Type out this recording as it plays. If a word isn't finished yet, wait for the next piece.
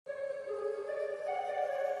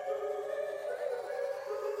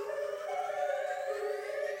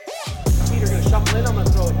in, I'm going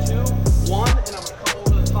to throw it 2, 1, and I'm going to come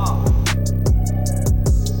over the top.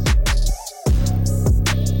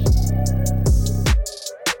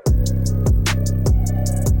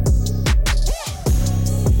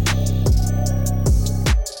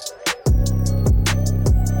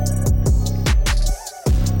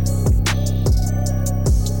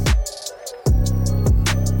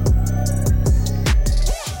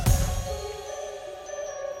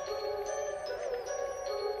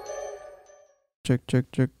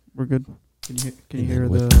 Check. We're good. Can you hear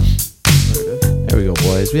with- the... There we go,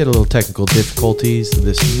 boys. We had a little technical difficulties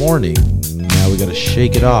this morning. Now we got to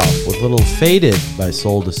shake it off with a little Faded by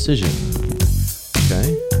Soul Decision.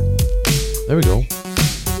 Okay. There we go.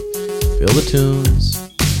 Feel the tunes.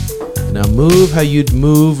 Now move how you'd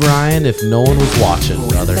move, Ryan, if no one was watching,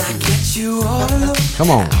 brother. Come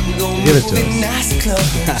on. Give it to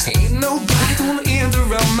us.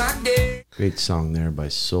 Great song there by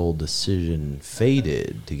Soul Decision,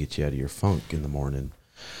 Faded, to get you out of your funk in the morning.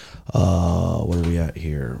 What are we at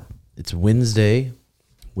here? It's Wednesday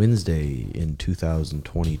in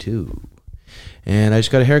 2022. And I just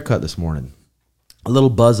got a haircut this morning. A little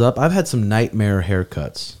buzz up. I've had some nightmare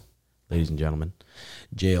haircuts, ladies and gentlemen.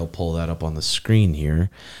 Jay will pull that up on the screen here.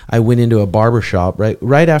 I went into a barbershop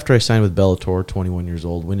right after I signed with Bellator, 21 years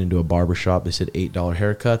old, went into a barbershop. They said $8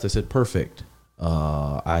 haircuts. I said, perfect.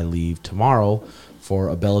 I leave tomorrow for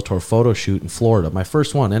a Bellator photo shoot in Florida. My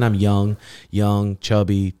first one. And I'm young,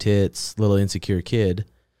 chubby, tits, little insecure kid.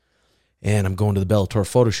 And I'm going to the Bellator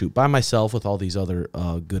photo shoot by myself with all these other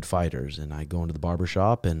good fighters. And I go into the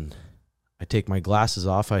barbershop and I take my glasses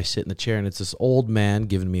off. I sit in the chair and it's this old man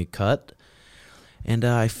giving me a cut. And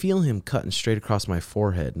I feel him cutting straight across my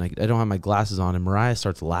forehead. And I don't have my glasses on. And Mariah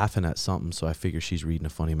starts laughing at something. So I figure she's reading a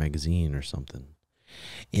funny magazine or something.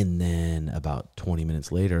 And then about 20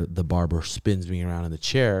 minutes later, the barber spins me around in the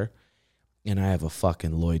chair, and I have a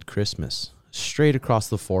fucking Lloyd Christmas straight across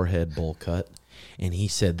the forehead bowl cut. And he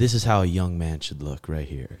said, "This is how a young man should look right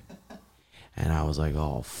here." And I was like,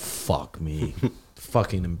 oh, fuck me.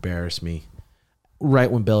 Fucking embarrass me. Right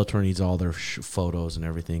when Bellator needs all their photos and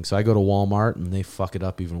everything. So I go to Walmart, and they fuck it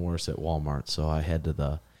up even worse at Walmart. So I head to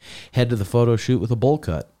the photo shoot with a bowl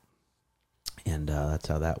cut. And that's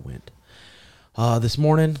how that went. This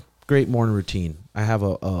morning, great morning routine. I have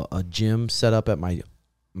a gym set up at my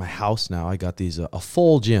house now. I got these a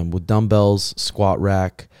full gym with dumbbells, squat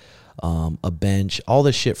rack, a bench, all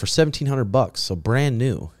this shit for $1,700, so brand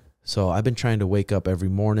new. So I've been trying to wake up every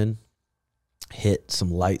morning, hit some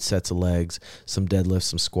light sets of legs, some deadlifts,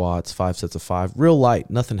 some squats, 5 sets of 5, real light,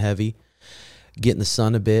 nothing heavy. Get in the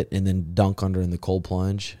sun a bit and then dunk under in the cold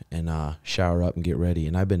plunge and shower up and get ready.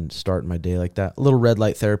 And I've been starting my day like that. A little red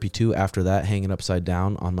light therapy too after that, hanging upside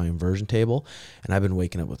down on my inversion table. And I've been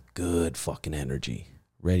waking up with good fucking energy,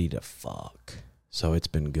 ready to fuck. So it's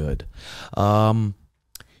been good.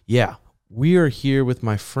 Yeah, we are here with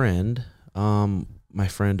my friend Ryan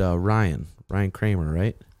Kramer,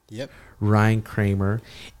 right? Yep. Ryan Kramer.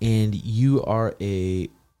 And you are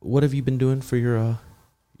what have you been doing for your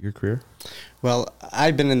career? Well,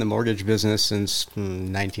 I've been in the mortgage business since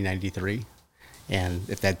 1993, and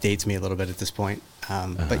if that dates me a little bit at this point.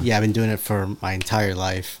 But yeah, I've been doing it for my entire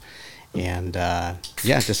life, and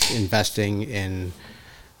just investing in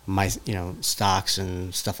my stocks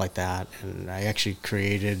and stuff like that. And I actually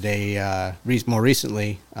created more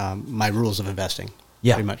recently my rules of investing.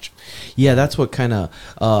 Yeah, pretty much. Yeah, that's what kind of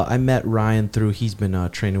I met Ryan through. He's been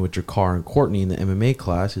training with Jakar and Courtney in the MMA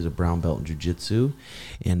class. He's a brown belt in jiu-jitsu,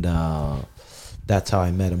 and that's how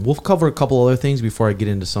I met him. We'll cover a couple other things before I get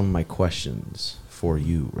into some of my questions for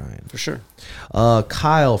you, Ryan. For sure.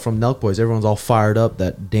 Kyle from Nelk Boys. Everyone's all fired up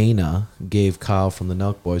that Dana gave Kyle from the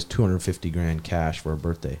Nelk Boys $250,000 cash for a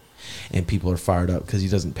birthday, and people are fired up because he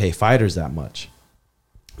doesn't pay fighters that much.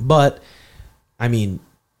 But I mean,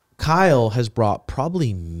 Kyle has brought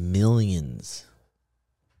probably millions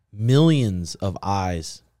of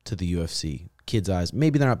eyes to the UFC. Kids' eyes.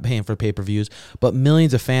 Maybe they're not paying for pay-per-views, but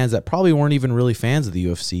millions of fans that probably weren't even really fans of the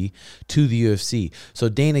UFC to the UFC. So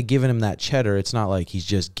Dana giving him that cheddar, it's not like he's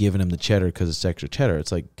just giving him the cheddar because it's extra cheddar.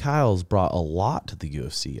 It's like Kyle's brought a lot to the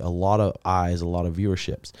UFC, a lot of eyes, a lot of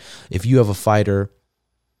viewerships. If you have a fighter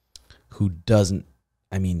who goes and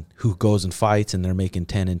fights and they're making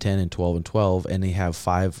 10 and 10 and 12 and 12 and they have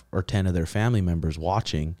 5 or 10 of their family members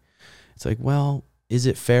watching, it's like, well, is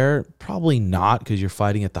it fair? Probably not, because you're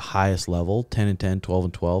fighting at the highest level, 10 and 10, 12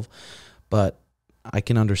 and 12. But I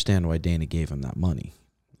can understand why Dana gave him that money.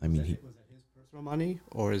 I mean, was that his personal money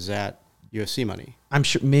or is that UFC money? I'm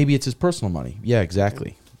sure maybe it's his personal money. Yeah,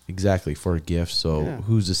 exactly. Exactly, for a gift. So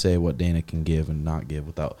who's to say what Dana can give and not give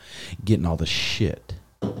without getting all the shit?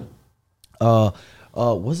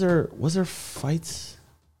 Was there fights?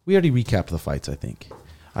 We already recapped the fights, I think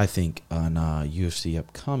on UFC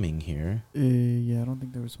upcoming here. Yeah, I don't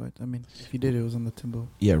think there was fights. I mean, if you did, it was on the Timbo.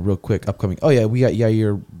 Yeah, real quick, upcoming. Oh yeah, we got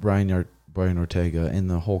Yair, Brian Ortega, and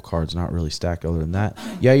the whole card's not really stacked other than that.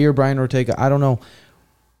 Yair, Brian Ortega, I don't know.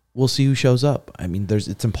 We'll see who shows up. I mean,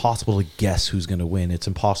 it's impossible to guess who's going to win. It's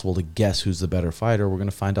impossible to guess who's the better fighter. We're going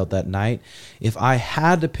to find out that night. If I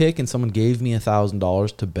had to pick and someone gave me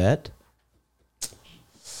 $1,000 to bet,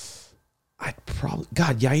 I'd probably...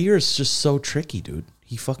 God, Yair is just so tricky, dude.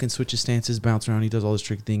 He fucking switches stances, bounce around. He does all this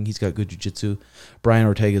tricky thing. He's got good jiu-jitsu. Brian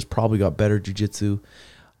Ortega's probably got better jiu-jitsu.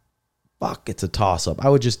 Fuck, it's a toss-up. I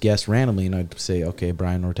would just guess randomly, and I'd say, okay,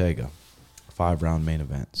 Brian Ortega. 5-round main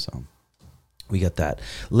event, so... We got that.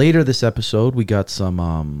 Later this episode, we got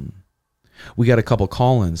a couple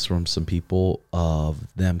call-ins from some people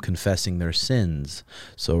of them confessing their sins.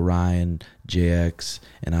 So Ryan, JX,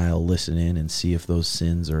 and I'll listen in and see if those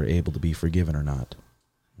sins are able to be forgiven or not.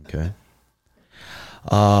 Okay.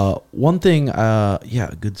 One thing,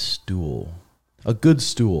 a good stool. A good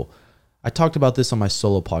stool. I talked about this on my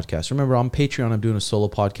solo podcast. Remember, on Patreon, I'm doing a solo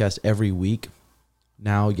podcast every week.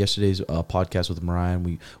 Now, yesterday's podcast with Mariah,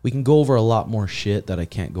 and we can go over a lot more shit that I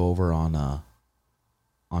can't go over on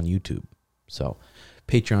YouTube. So,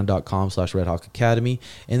 patreon.com/RedHawk Academy.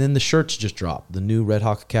 And then the shirts just dropped. The new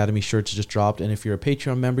RedHawk Academy shirts just dropped. And if you're a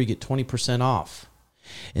Patreon member, you get 20% off.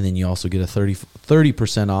 And then you also get a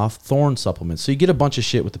 30% off Thorn supplements. So you get a bunch of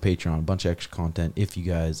shit with the Patreon, a bunch of extra content if you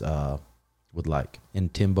guys would like.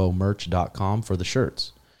 And timbomerch.com for the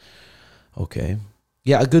shirts. Okay.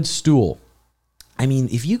 Yeah, a good stool. I mean,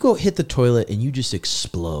 if you go hit the toilet and you just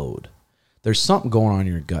explode, there's something going on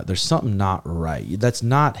in your gut. There's something not right. That's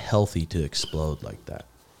not healthy to explode like that.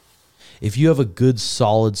 If you have a good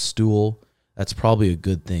solid stool, that's probably a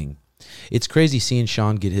good thing. It's crazy seeing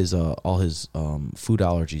Sean get his all his food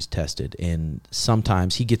allergies tested, and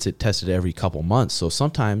sometimes he gets it tested every couple months. So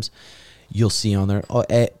sometimes you'll see on there,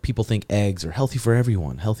 people think eggs are healthy for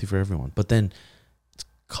everyone, but then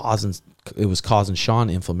it was causing Sean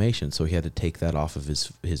inflammation, so he had to take that off of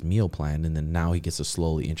his meal plan, and then now he gets to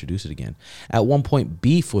slowly introduce it again. At one point,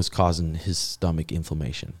 beef was causing his stomach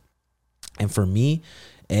inflammation. And for me,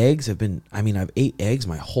 eggs have been, I've ate eggs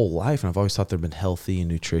my whole life, and I've always thought they've been healthy and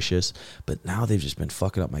nutritious, but now they've just been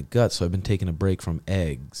fucking up my gut, so I've been taking a break from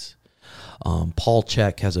eggs. Paul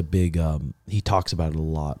Chek has a big, he talks about it a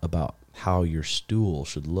lot, about how your stool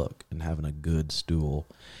should look and having a good stool.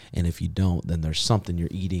 And if you don't, then there's something you're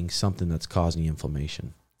eating, something that's causing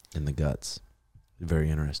inflammation in the guts.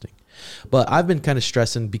 Very interesting. But I've been kind of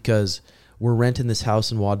stressing because we're renting this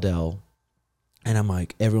house in Waddell, and I'm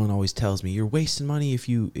like, everyone always tells me, you're wasting money if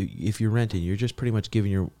you're renting. You're just pretty much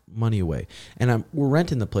giving your money away. And we're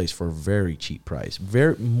renting the place for a very cheap price,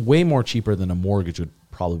 way more cheaper than a mortgage would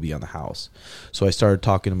probably be on the house. So I started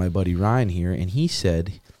talking to my buddy Ryan here, and he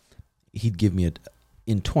said he'd give me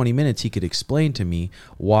in 20 minutes, he could explain to me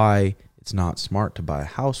why it's not smart to buy a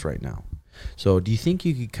house right now. So do you think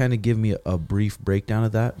you could kind of give me a brief breakdown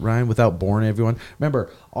of that, Ryan, without boring everyone? Remember,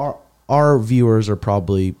 our viewers are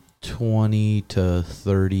probably 20 to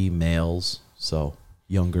 30 males, so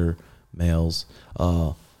younger males.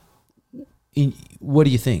 What do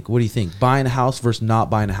you think? Buying a house versus not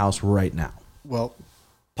buying a house right now? Well,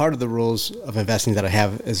 part of the rules of investing that I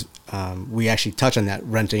have is we actually touch on that,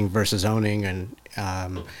 renting versus owning. And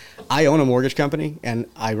I own a mortgage company and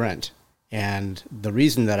I rent. And the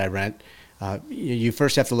reason that I rent, you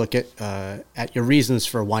first have to look at your reasons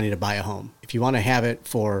for wanting to buy a home. If you want to have it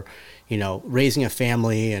for, raising a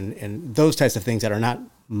family and those types of things that are not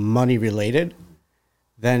money related,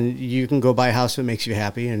 then you can go buy a house that makes you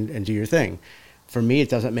happy and do your thing. For me, it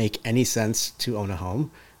doesn't make any sense to own a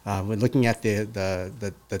home. We're looking at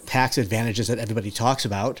the tax advantages that everybody talks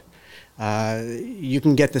about. You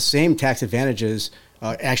can get the same tax advantages,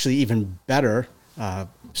 actually even better.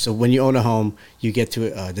 So when you own a home, you get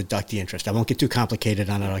to deduct the interest. I won't get too complicated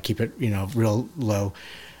on it. I'll keep it, real low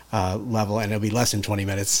level, and it'll be less than 20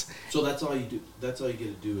 minutes. So that's all you do. That's all you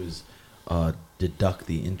get to do is deduct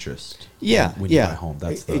the interest. Yeah, when you buy a home.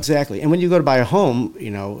 That's exactly. And when you go to buy a home,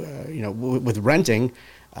 with renting.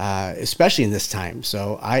 Especially in this time.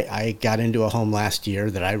 So I got into a home last year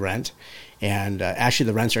that I rent, and actually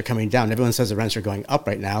the rents are coming down. Everyone says the rents are going up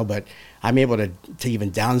right now, but I'm able to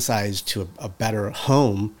even downsize to a better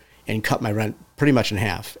home and cut my rent pretty much in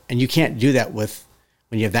half. And you can't do that when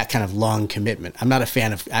you have that kind of long commitment. I'm not a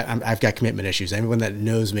fan of, I've got commitment issues. Anyone that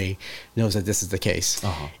knows me knows that this is the case.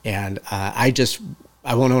 Uh-huh. And I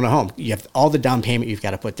won't own a home. You have all the down payment you've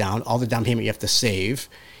got to put down, all the down payment you have to save.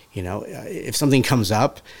 If something comes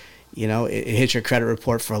up, it hits your credit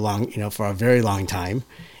report for for a very long time.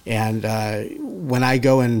 And when I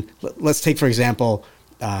go and let's take, for example,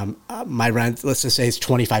 my rent, let's just say it's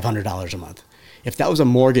 $2,500 a month. If that was a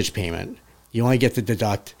mortgage payment, you only get to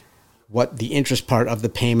deduct what the interest part of the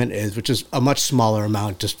payment is, which is a much smaller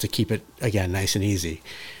amount, just to keep it, again, nice and easy.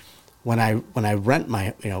 When I rent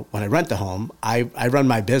when I rent the home, I run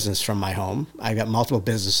my business from my home. I got multiple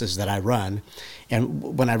businesses that I run,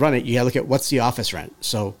 and when I run it, you gotta look at what's the office rent.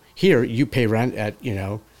 So here you pay rent at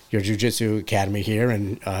your jiu-jitsu academy here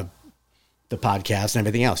and the podcast and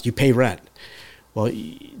everything else. You pay rent. Well,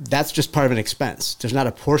 that's just part of an expense. There's not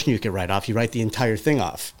a portion you can write off. You write the entire thing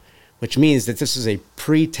off, which means that this is a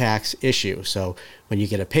pre-tax issue. So when you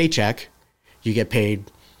get a paycheck, you get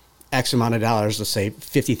paid X amount of dollars, let's say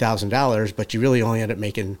 $50,000, but you really only end up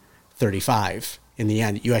making 35 in the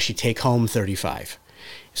end. You actually take home 35.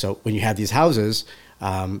 So when you have these houses,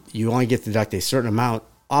 you only get to deduct a certain amount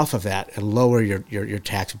off of that and lower your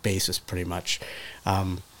tax basis pretty much.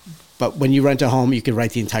 But when you rent a home, you can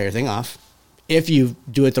write the entire thing off if you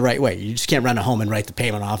do it the right way. You just can't rent a home and write the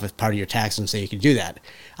payment off as part of your tax and say you can do that.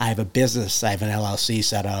 I have a business. I have an LLC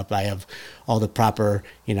set up. I have all the proper,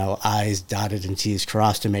 I's dotted and T's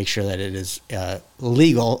crossed to make sure that it is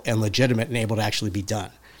legal and legitimate and able to actually be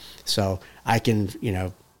done. So I can,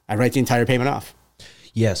 I write the entire payment off.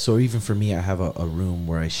 Yeah, so even for me, I have a room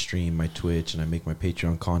where I stream my Twitch and I make my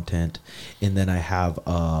Patreon content. And then I have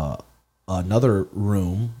another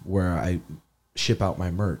room where I ship out my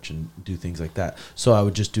merch and do things like that. So I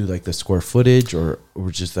would just do like the square footage or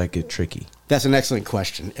just like get tricky? That's an excellent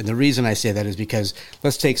question. And the reason I say that is because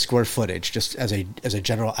let's take square footage just as a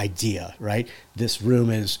general idea, right? This room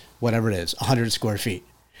is whatever it is, 100 square feet.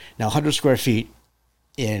 Now 100 square feet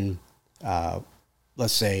in,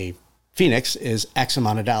 let's say, Phoenix is X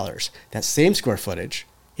amount of dollars. That same square footage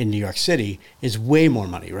in New York City is way more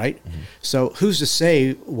money, right? Mm-hmm. So who's to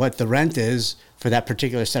say what the rent is for that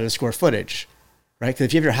particular set of square footage, right? Because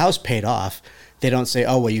if you have your house paid off, they don't say,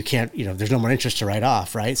 oh, well, you can't, there's no more interest to write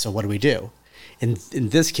off, right? So what do we do? In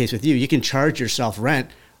this case with you can charge yourself rent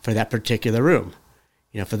for that particular room.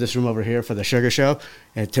 For this room over here, for the Sugar Show,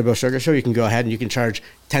 and Thibodeau Sugar Show, you can go ahead and you can charge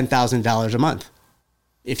 $10,000 a month.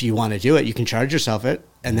 If you want to do it, you can charge yourself it,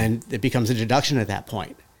 and then it becomes a deduction at that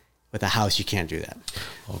point. With a house, you can't do that.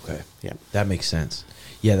 Okay. Yeah. That makes sense.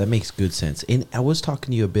 Yeah, that makes good sense. And I was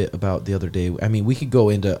talking to you a bit about the other day. I mean, we could go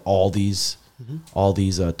into all these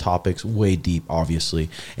topics way deep,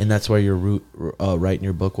 obviously. And that's why you're writing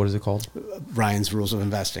your book. What is it called? Ryan's Rules of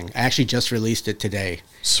Investing. I actually just released it today.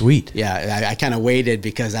 Sweet. Yeah, I kind of waited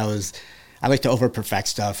because I like to over-perfect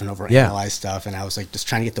stuff and over-analyze stuff, and I was like just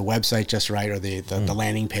trying to get the website just right or the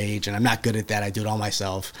landing page, and I'm not good at that. I do it all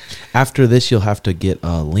myself. After this, you'll have to get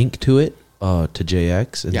a link to it, to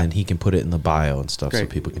JX, and then he can put it in the bio and stuff. Great. So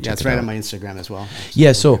people can check it out. It's right on my Instagram as well.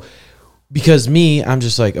 Yeah, so because I'm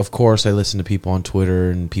just like, of course, I listen to people on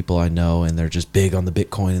Twitter and people I know, and they're just big on the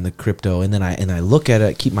Bitcoin and the crypto. And then I look at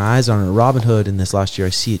it, keep my eyes on it. Robinhood in this last year, I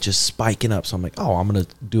see it just spiking up. So I'm like, oh, I'm going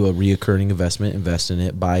to do a reoccurring investment, invest in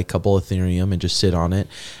it, buy a couple Ethereum and just sit on it.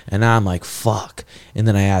 And now I'm like, fuck. And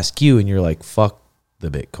then I ask you, and you're like, fuck the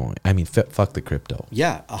Bitcoin. I mean, fuck the crypto.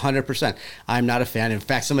 Yeah, 100%. I'm not a fan. In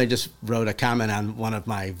fact, somebody just wrote a comment on one of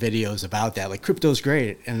my videos about that. Like, crypto's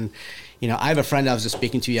great. And I have a friend I was just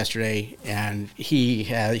speaking to yesterday, and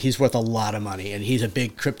he's worth a lot of money, and he's a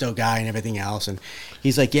big crypto guy and everything else. And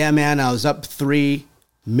he's like, yeah, man, I was up 3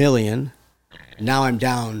 million. Now I'm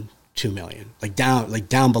down 2 million, like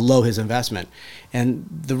down below his investment. And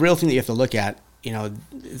the real thing that you have to look at,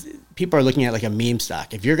 people are looking at like a meme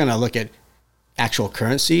stock. If you're going to look at actual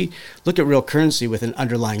currency, look at real currency with an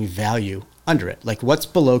underlying value under it. Like, what's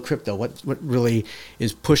below crypto? What really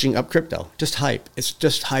is pushing up crypto? Just hype. It's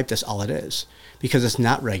just hype. That's all it is, because it's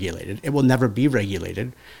not regulated. It will never be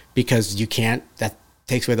regulated because that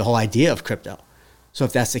takes away the whole idea of crypto. So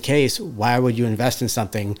if that's the case, why would you invest in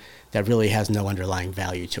something that really has no underlying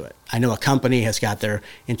value to it? I know a company has got their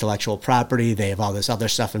intellectual property. They have all this other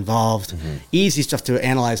stuff involved. Mm-hmm. Easy stuff to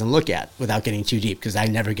analyze and look at without getting too deep, because I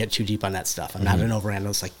never get too deep on that stuff. I'm not an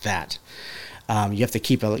overanalyst like that. You have to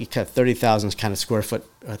keep a 30,000 kind of square foot,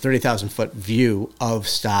 30,000 foot view of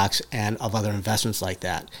stocks and of other investments like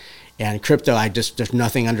that. And crypto, there's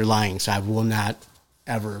nothing underlying, so I will not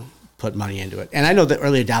ever put money into it. And I know that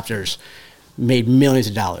early adopters made millions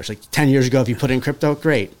of dollars. Like 10 years ago, if you put in crypto,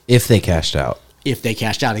 great. If they cashed out. If they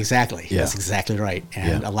cashed out, exactly. Yeah. That's exactly right.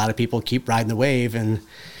 And a lot of people keep riding the wave. And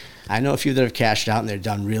I know a few that have cashed out and they're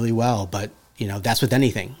done really well. But, that's with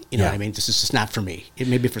anything. You know what I mean? This is just not for me. It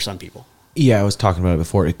may be for some people. Yeah, I was talking about it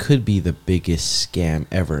before. It could be the biggest scam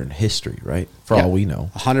ever in history, right? For all we know.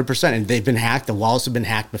 100%. And they've been hacked. The wallets have been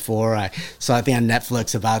hacked before. I saw a thing on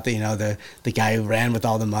Netflix about the guy who ran with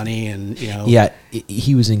all the money and, Yeah,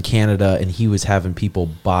 he was in Canada and he was having people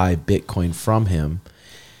buy Bitcoin from him.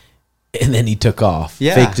 And then he took off,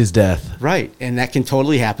 faked his death. Right. And that can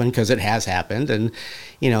totally happen because it has happened. And,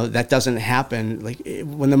 that doesn't happen. Like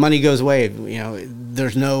when the money goes away,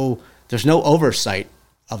 there's no oversight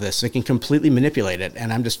of this. They can completely manipulate it.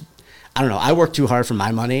 And I don't know. I work too hard for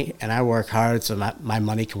my money and I work hard so my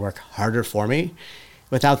money can work harder for me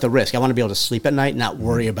without the risk. I want to be able to sleep at night, not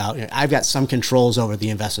worry about, I've got some controls over the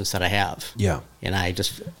investments that I have. Yeah. And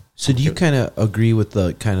So do you kind of agree with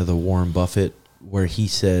the Warren Buffett where he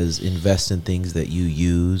says invest in things that you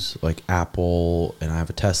use, like Apple, and I have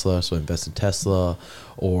a Tesla, so invest in Tesla,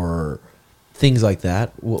 or things like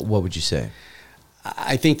that? What would you say?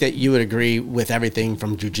 I think that you would agree with everything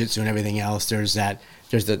from jiu-jitsu and everything else. There's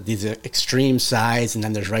these extreme sides, and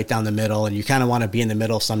then there's right down the middle, and you kind of want to be in the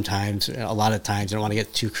middle sometimes. A lot of times, you don't want to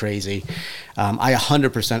get too crazy. I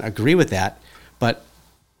 100% agree with that, but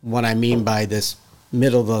what I mean by this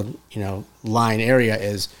middle of the line area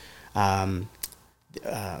is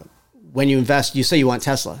when you invest, you say you want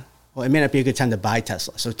Tesla. Well, it may not be a good time to buy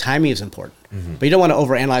Tesla. So timing is important, but you don't want to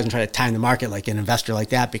overanalyze and try to time the market like an investor like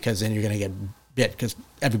that, because then you're going to get bit, because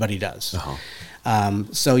everybody does.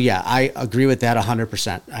 So yeah, I agree with that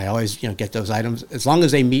 100%. I always get those items as long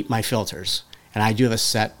as they meet my filters, and I do have a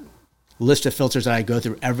set list of filters that I go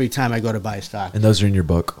through every time I go to buy a stock. And those are in your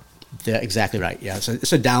book. Yeah, exactly right. Yeah, so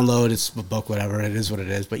it's a download, it's a book, whatever it is, what it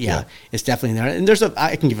is. But yeah, it's definitely in there. And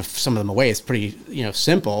I can give some of them away. It's pretty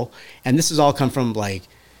simple. And this has all come from like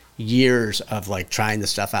years of like trying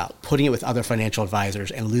this stuff out, putting it with other financial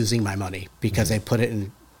advisors, and losing my money because they put it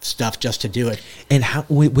in stuff just to do it. And how,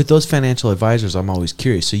 with those financial advisors, I'm always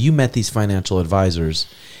curious. So you met these financial advisors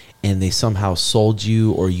and they somehow sold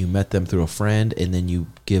you, or you met them through a friend and then you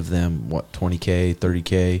give them what, 20K,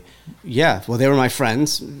 30K? Yeah. Well, they were my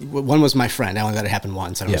friends. One was my friend. I only let it happen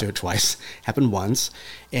once. I don't do it twice. Happened once.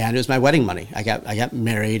 And it was my wedding money. I got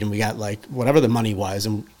married and we got like whatever the money was,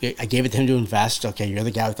 and I gave it to him to invest. Okay, you're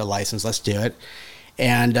the guy with the license. Let's do it.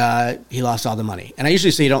 And he lost all the money. And I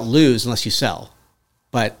usually say you don't lose unless you sell.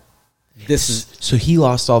 But this is... So he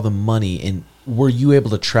lost all the money, and were you able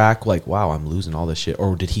to track like, wow, I'm losing all this shit?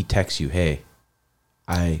 Or did he text you, hey,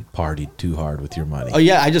 I partied too hard with your money? Oh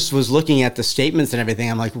yeah, I just was looking at the statements and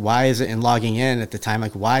everything. I'm like, why is it, and logging in at the time,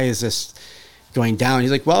 like, why is this going down?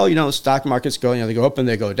 He's like, well, stock markets go, they go up and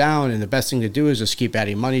they go down, and the best thing to do is just keep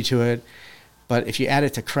adding money to it. But if you add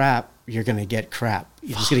it to crap, you're going to get crap.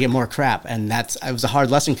 You're just going to get more crap. And it was a hard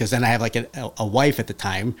lesson, because then I have like a wife at the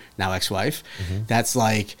time, now ex-wife, that's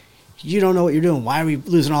like, you don't know what you're doing. Why are we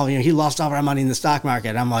losing all, he lost all of our money in the stock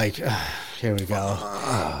market. I'm like, here we go.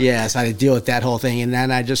 Yeah, so I had to deal with that whole thing. And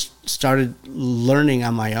then I just started learning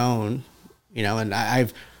on my own, and I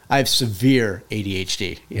have severe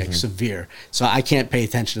ADHD, severe. So I can't pay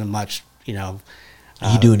attention to much,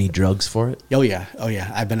 You do any drugs for it? Oh yeah.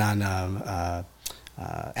 I've been on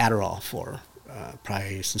Adderall for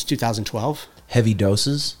probably since 2012. Heavy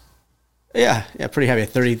doses? Yeah, pretty heavy.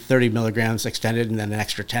 30 milligrams extended, and then an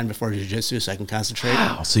extra 10 before jiu-jitsu, so I can concentrate.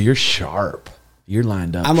 Wow, so you're sharp. You're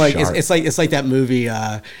lined up. I'm like, sharp. it's like that movie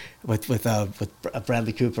with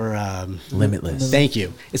Bradley Cooper. Limitless. Thank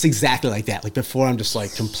you. It's exactly like that. Like before, I'm just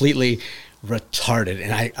like completely retarded,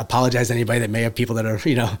 and I apologize to anybody that may have people that are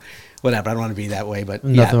whatever. I don't want to be that way, but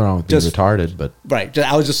nothing wrong with being retarded, but right.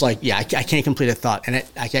 I was just like, I can't complete a thought, and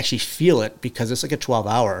I can actually feel it because it's like a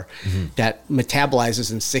 12-hour that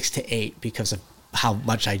metabolizes in 6 to 8 because of how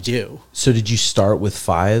much I do. So did you start with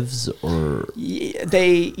 5s or?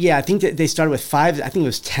 I think that they started with 5s. I think it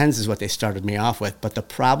was 10s is what they started me off with. But the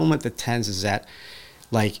problem with the 10s is that,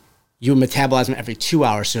 like, you metabolize them every 2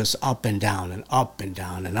 hours, so it's up and down and up and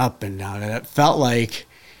down and up and down, and it felt like,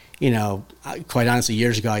 quite honestly,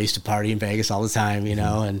 years ago I used to party in Vegas all the time,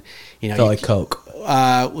 and felt like Coke.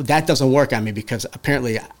 That doesn't work on me because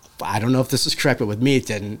apparently, I don't know if this is correct, but with me it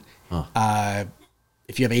didn't.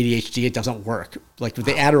 If you have ADHD, it doesn't work. Like with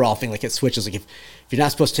the Adderall thing, like it switches. Like if you're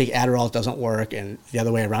not supposed to take Adderall, it doesn't work, and the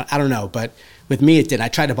other way around. I don't know, but with me, it did. I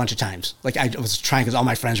tried a bunch of times. Like I was trying because all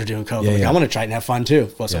my friends were doing coke. I want to try it and have fun too.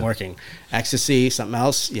 It wasn't working. Ecstasy, something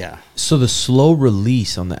else. Yeah. So the slow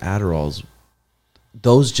release on the Adderalls,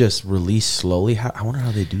 those just release slowly. I wonder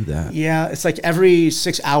how they do that. Yeah, it's like every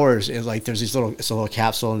 6 hours. It's like there's it's a little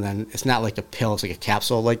capsule, and then it's not like a pill. It's like a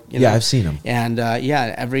capsule. Like yeah, I've seen them. And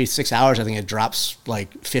every 6 hours, I think it drops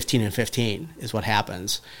like 15 and 15 is what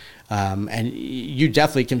happens. And you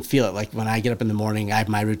definitely can feel it. Like when I get up in the morning, I have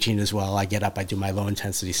my routine as well. I get up, I do my low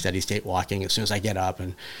intensity, steady state walking as soon as I get up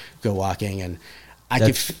and go walking. And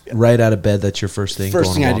That's right out of bed. That's your first thing.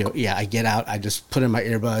 First thing I do. Yeah. I get out, I just put in my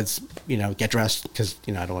earbuds, get dressed because,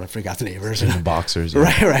 I don't want to freak out the neighbors. In the boxers.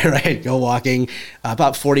 Yeah. Right. Go walking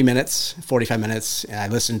about 40 minutes, 45 minutes. And I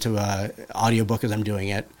listen to a audiobook as I'm doing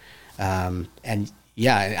it. And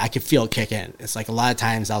yeah, I can feel it kick in. It's like a lot of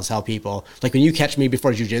times I'll tell people, like when you catch me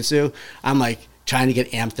before jiu-jitsu, I'm like trying to get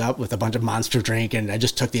amped up with a bunch of Monster drink, and I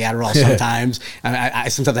just took the Adderall sometimes. And I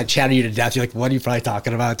sometimes I chatter you to death. You're like, what are you probably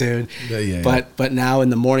talking about, dude? But now in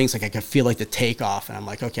the mornings, like I can feel like the takeoff, and I'm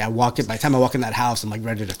like, okay, by the time I walk in that house, I'm like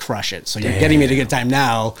ready to crush it. So you're getting me at a good time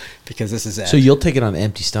now because this is it. So you'll take it on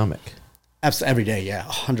empty stomach? Absolutely, every day, yeah,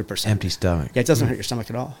 100%. Empty stomach. Yeah, it doesn't hurt your stomach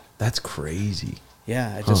at all. That's crazy.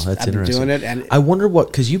 Yeah, I've been doing it, and I wonder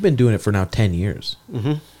because you've been doing it for now 10 years.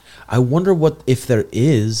 Mm-hmm. I wonder if there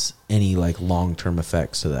is any like long-term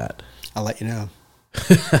effects to that. I'll let you know.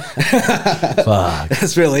 Fuck.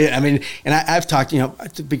 That's really it. I mean, and I've talked,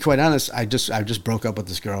 to be quite honest, I just broke up with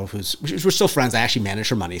this girl we're still friends. I actually manage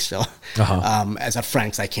her money still. As a friend,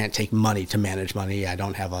 because I can't take money to manage money. I'm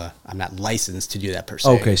not licensed to do that per se.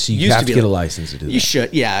 Okay, so you have to get a license to do that. You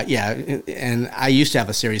should, yeah. And I used to have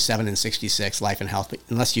a Series 7 and 66 life and health, but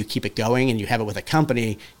unless you keep it going and you have it with a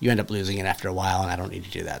company, you end up losing it after a while, and I don't need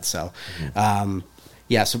to do that. So,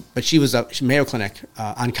 but she was a Mayo Clinic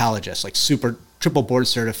oncologist, like super triple board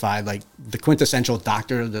certified, like the quintessential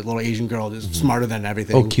doctor, the little Asian girl is smarter than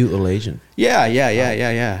everything. Oh, cute little Asian.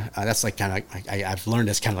 Yeah. That's like kind of like, I've learned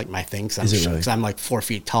that's kind of like my thing. Because I'm like 4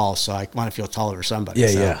 feet tall, so I want to feel taller for somebody.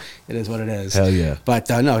 Yeah. It is what it is. Hell yeah. But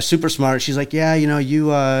no, super smart. She's like, she's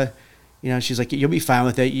like, you'll be fine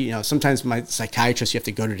with it. Sometimes my psychiatrist you have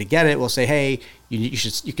to go to get it will say, hey,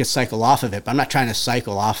 you can cycle off of it. But I'm not trying to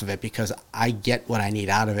cycle off of it because I get what I need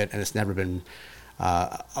out of it, and it's never been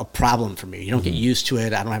a problem for me. You don't get used to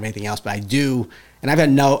it. I don't have anything else, but I do. And I've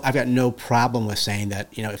got no problem with saying that,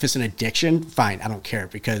 if it's an addiction, fine. I don't care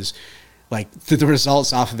because like the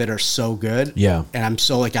results off of it are so good. Yeah. And I'm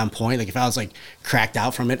so like on point. Like if I was like cracked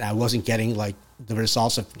out from it, I wasn't getting like the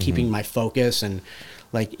results of keeping my focus, and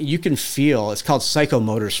like you can feel, it's called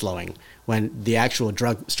psychomotor slowing, when the actual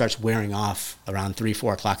drug starts wearing off around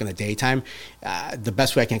 3-4 o'clock in the daytime. The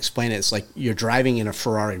best way I can explain it is like you're driving in a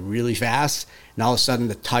Ferrari really fast, and all of a sudden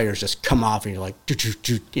the tires just come off, and you're like,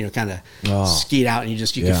 kind of skeet out, and you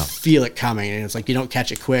can feel it coming, and it's like you don't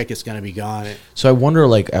catch it quick, it's going to be gone. So I wonder,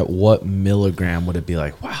 like, at what milligram would it be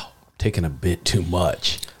like, wow, taking a bit too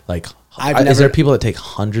much? Like, is there people that take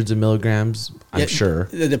hundreds of milligrams? I'm sure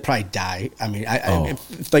they'll probably die. I mean, I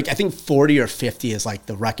think 40 or 50 is like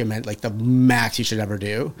the recommend, like the max you should ever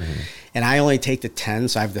do. And I only take the 10,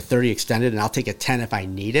 so I have the 30 extended, and I'll take a 10 if I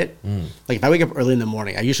need it. Like if I wake up early in the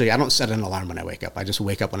morning, I don't set an alarm when I wake up. I just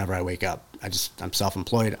wake up whenever I wake up. I'm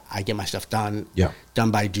self-employed. I get my stuff done.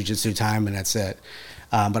 Done by jiu-jitsu time, and that's it.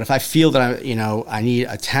 But if I feel that I need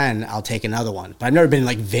a 10, I'll take another one. But I've never been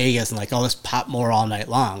like Vegas and like, let's pop more all night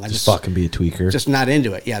long. I just fucking be a tweaker. Just not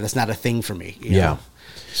into it. Yeah, that's not a thing for me. You know?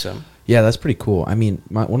 So yeah, that's pretty cool. I mean,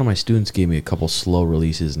 one of my students gave me a couple slow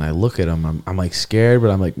releases, and I look at them. I'm like scared,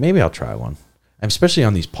 but I'm like, maybe I'll try one. And especially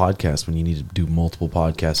on these podcasts when you need to do multiple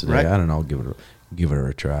podcasts a day. Right. I don't know. I'll give it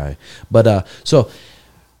a try. But so.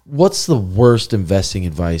 What's the worst investing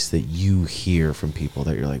advice that you hear from people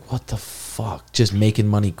that you're like, what the fuck? Just making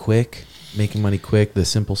money quick, the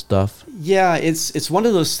simple stuff? Yeah, it's one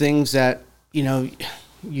of those things that,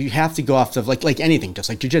 you have to go off of like anything, just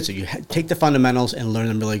like jiu-jitsu. You take the fundamentals and learn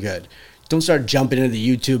them really good. Don't start jumping into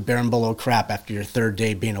the YouTube Berimbolo crap after your third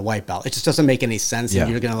day being a white belt. It just doesn't make any sense, and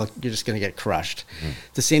you're just gonna get crushed.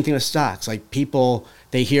 The same thing with stocks. Like people,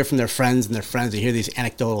 they hear from their friends, they hear these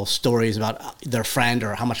anecdotal stories about their friend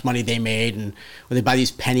or how much money they made, and when they buy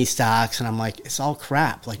these penny stocks, and I'm like, it's all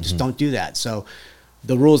crap. Like just don't do that. So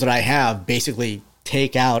the rules that I have basically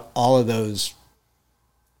take out all of those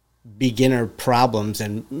beginner problems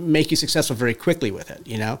and make you successful very quickly with it.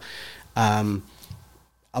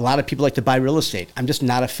 A lot of people like to buy real estate. I'm just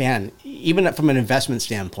not a fan. Even from an investment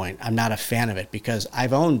standpoint, I'm not a fan of it because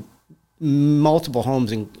I've owned multiple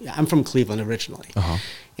homes, and I'm from Cleveland originally.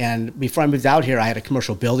 And before I moved out here, I had a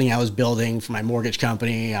commercial building I was building for my mortgage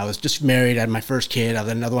company. I was just married. I had my first kid. I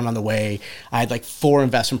had another one on the way. I had like 4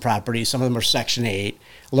 investment properties. Some of them are Section 8.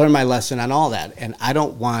 Learned my lesson on all that. And I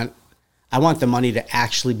want the money to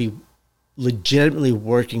actually be legitimately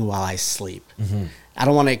working while I sleep. I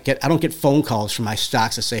don't get phone calls from my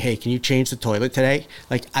stocks that say, hey, can you change the toilet today?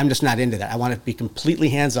 Like, I'm just not into that. I want to be completely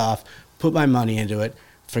hands off, put my money into it,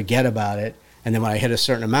 forget about it. And then when I hit a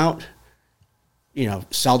certain amount,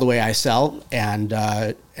 sell the way I sell, and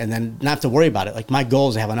then not have to worry about it. Like my goal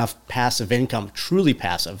is to have enough passive income, truly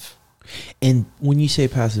passive. And when you say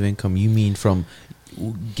passive income, you mean from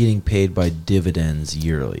getting paid by dividends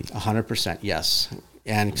yearly? 100%, yes.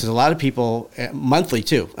 And because a lot of people, monthly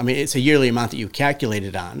too. I mean, it's a yearly amount that you calculate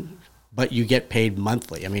it on, but you get paid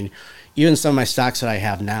monthly. I mean, even some of my stocks that I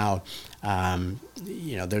have now,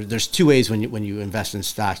 there's two ways when you invest in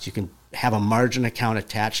stocks. You can have a margin account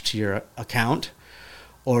attached to your account,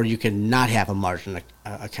 or you can not have a margin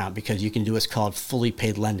account, because you can do what's called fully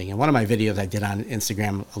paid lending. And one of my videos I did on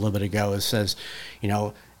Instagram a little bit ago, it says,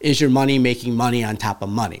 is your money making money on top of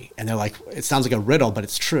money? And they're like, it sounds like a riddle, but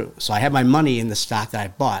it's true. So I have my money in the stock that I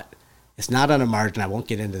bought. It's not on a margin. I won't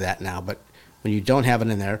get into that now, but when you don't have it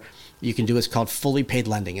in there, you can do what's called fully paid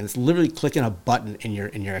lending. And it's literally clicking a button in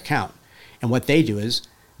your account. And what they do is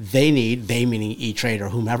they meaning E-Trade or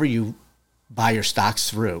whomever you buy your stocks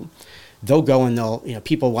through, they'll go and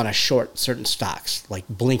people want to short certain stocks like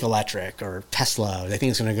Blink Electric or Tesla. They think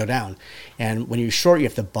it's going to go down. And when you short, you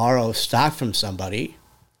have to borrow stock from somebody.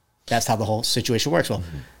 That's how the whole situation works. Well,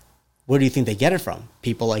 where do you think they get it from?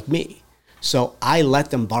 People like me. So I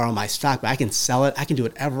let them borrow my stock, but I can sell it. I can do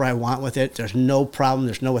whatever I want with it. There's no problem.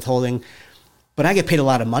 There's no withholding. But I get paid a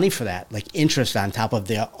lot of money for that, like interest on top of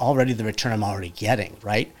the return I'm already getting,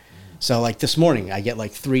 right? So like this morning, I get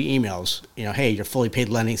like 3 emails, hey, your fully paid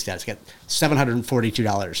lending status, get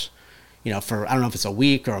 $742, for, I don't know if it's a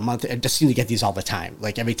week or a month. I just seem to get these all the time.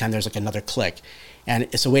 Like every time there's like another click. And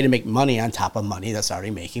it's a way to make money on top of money that's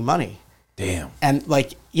already making money. Damn. And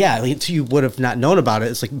like, until you would have not known about it,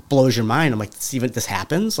 it's like blows your mind. I'm like, this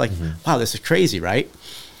happens? Like, wow, this is crazy, right?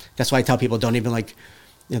 That's why I tell people don't even like,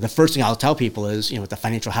 the first thing I'll tell people is, with the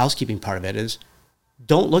financial housekeeping part of it is,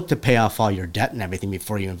 don't look to pay off all your debt and everything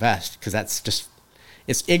before you invest, because that's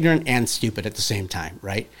it's ignorant and stupid at the same time,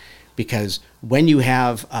 right? Because when you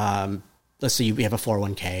have, let's say you have a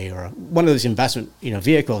 401k or one of those investment,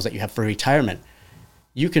 vehicles that you have for retirement,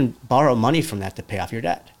 you can borrow money from that to pay off your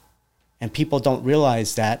debt. And people don't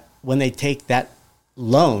realize that when they take that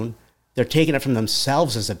loan, they're taking it from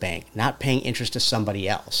themselves as a bank, not paying interest to somebody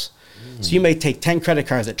else. So you may take 10 credit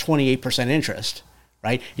cards at 28% interest,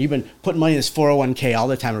 right? You've been putting money in this 401k all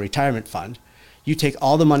the time, a retirement fund. You take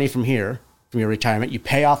all the money from here, from your retirement, you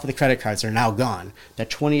pay off the credit cards, they're now gone. That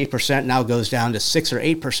 28% now goes down to 6 or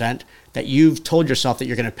 8% that you've told yourself that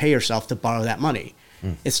you're going to pay yourself to borrow that money.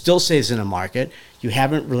 It still stays in a market. You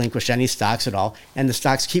haven't relinquished any stocks at all. And the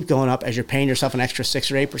stocks keep going up as you're paying yourself an extra 6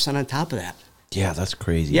 or 8% on top of that. Yeah, that's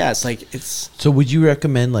crazy. Yeah, it's... So would you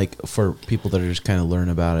recommend, like, for people that are just kind of learning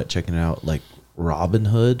about it, checking it out, like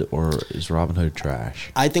Robinhood, or is Robinhood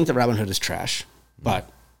trash? I think that Robinhood is trash, but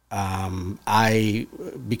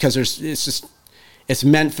because it's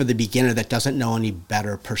meant for the beginner that doesn't know any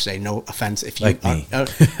better per se. No offense if you like me.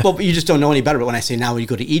 Well, but you just don't know any better. But when I say now, when you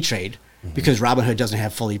go to E-Trade, because Robinhood doesn't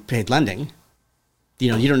have fully paid lending,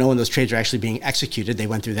 you don't know when those trades are actually being executed. They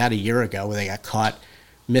went through that a year ago where they got caught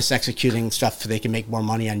mis-executing stuff so they can make more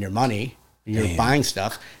money on your money. You're buying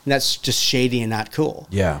stuff, and that's just shady and not cool.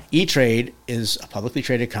 Yeah. E-Trade is a publicly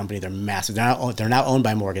traded company. They're massive. They're now owned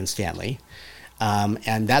by Morgan Stanley.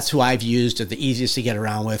 And that's who I've used as the easiest to get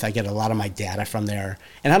around with. I get a lot of my data from there.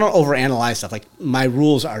 And I don't overanalyze stuff. Like, my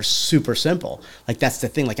rules are super simple. Like, that's the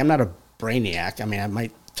thing. Like, I'm not a brainiac. I mean, I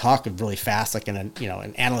might talk really fast, like an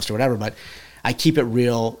analyst or whatever, but I keep it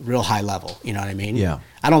real high level. You know what I mean? Yeah.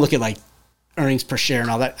 I don't look at, like, earnings per share and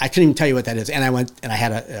all that. I couldn't even tell you what that is. And I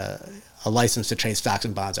had a license to trade stocks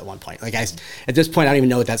and bonds at one point. Like, at this point, I don't even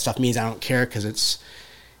know what that stuff means. I don't care, because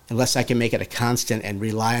unless I can make it a constant and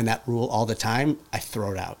rely on that rule all the time, I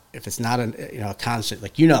throw it out. If it's not a constant,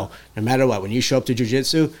 like, no matter what, when you show up to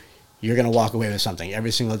jiu-jitsu, you're going to walk away with something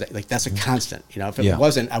every single day. Like, that's a constant. If it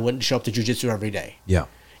wasn't, I wouldn't show up to jiu-jitsu every day. Yeah.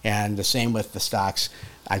 And the same with the stocks.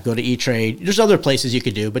 I go to E-Trade. There's other places you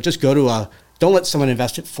could do, but just go to don't let someone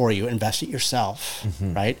invest it for you. Invest it yourself,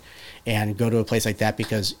 right? And go to a place like that,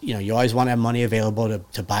 because you always want to have money available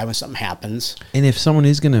to buy when something happens. And if someone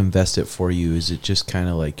is going to invest it for you, is it just kind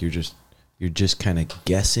of like you're just kind of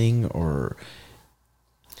guessing, or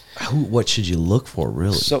what should you look for,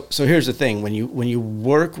 really? So here's the thing: when you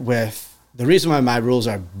work with, the reason why my rules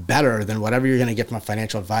are better than whatever you're going to get from a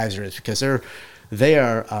financial advisor is because they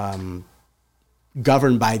are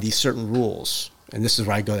governed by these certain rules. And this is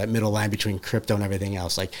where I go that middle line between crypto and everything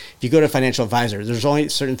else. Like, if you go to a financial advisor, there's only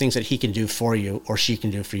certain things that he can do for you or she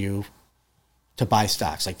can do for you to buy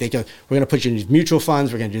stocks. Like, they go, we're going to put you in these mutual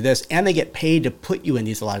funds, we're going to do this. And they get paid to put you in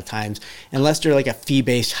these a lot of times, unless they're like a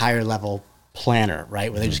fee-based higher level planner,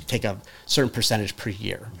 right? Where they just take a certain percentage per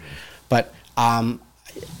year. But I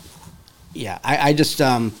just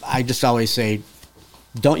always say,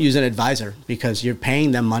 don't use an advisor because you're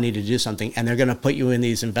paying them money to do something, and they're going to put you in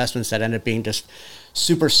these investments that end up being just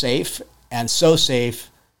super safe and so safe.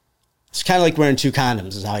 It's kind of like wearing 2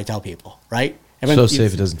 condoms is how I tell people, right? So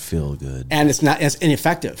safe it doesn't feel good. And it's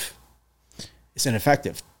ineffective. It's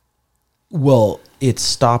ineffective. Well, it's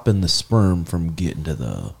stopping the sperm from getting to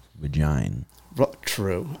the vagina.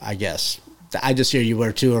 True, I guess. I just hear you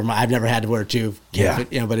wear 2, or I've never had to wear 2. Yeah.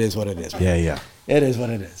 But it is what it is. Right? Yeah. It is what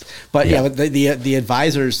it is. But but the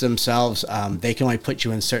advisors themselves, they can only put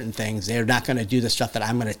you in certain things. They're not going to do the stuff that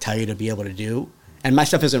I'm going to tell you to be able to do. And my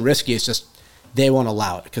stuff isn't risky. It's just they won't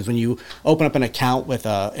allow it. Because when you open up an account with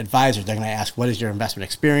an advisor, they're going to ask, what is your investment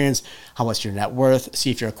experience? How much your net worth?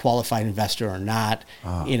 See if you're a qualified investor or not.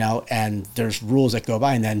 And there's rules that go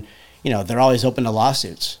by. And then, they're always open to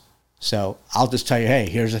lawsuits. So I'll just tell you, hey,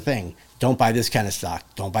 here's the thing. Don't buy this kind of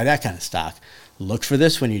stock. Don't buy that kind of stock. Look for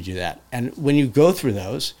this when you do that. And when you go through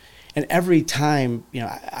those, and every time,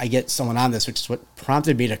 I get someone on this, which is what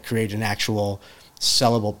prompted me to create an actual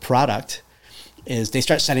sellable product, is they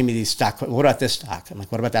start sending me these stock. What about this stock? I'm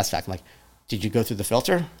like, what about that stock? I'm like, did you go through the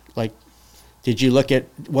filter? Like, did you look at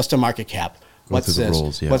what's the market cap? What's this? The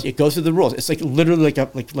rules, yeah. It goes through the rules. It's like literally like kind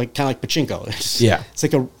of like pachinko. It's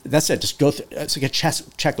like that's it. Just go through. It's like a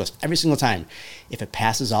checklist every single time. If it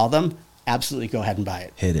passes all of them, absolutely go ahead and buy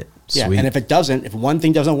it. Hit it. Yeah. Sweet. And if one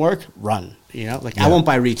thing doesn't work, run. I won't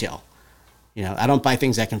buy retail. I don't buy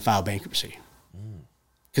things that can file bankruptcy.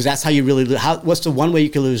 Because that's how you really lose. What's the one way you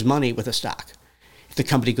can lose money with a stock? If the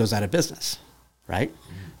company goes out of business, right?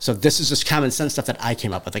 So this is just common sense stuff that I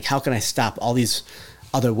came up with. Like, how can I stop all these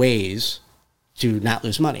other ways to not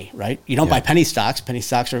lose money, right? You don't buy penny stocks. Penny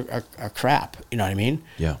stocks are crap. You know what I mean?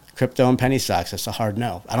 Yeah. Crypto and penny stocks, that's a hard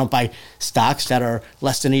no. I don't buy stocks that are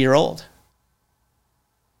less than a year old.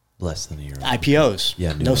 Less than a year old. IPOs.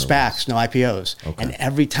 Yeah. No SPACs, no IPOs. Okay. And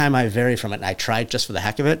every time I vary from it and I try it just for the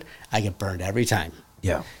heck of it, I get burned every time.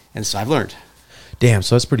 Yeah. And so I've learned. Damn,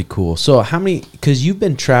 so that's pretty cool. So because you've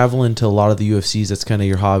been traveling to a lot of the UFCs, that's kind of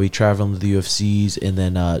your hobby, traveling to the UFCs and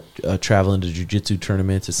then traveling to jiu-jitsu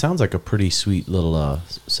tournaments. It sounds like a pretty sweet little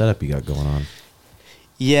setup you got going on.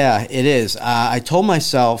 Yeah, it is. I told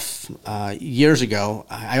myself years ago,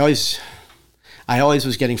 I always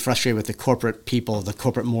was getting frustrated with the corporate people, the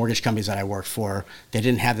corporate mortgage companies that I worked for. They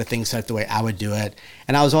didn't have the things set the way I would do it.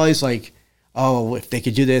 And I was always like, oh, if they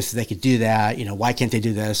could do this, they could do that. Why can't they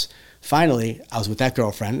do this? Finally, I was with that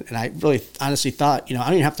girlfriend, and I really honestly thought, I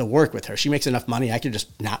don't even have to work with her. She makes enough money. I could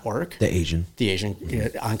just not work. The Asian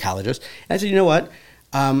oncologist. And I said, you know what?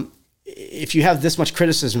 If you have this much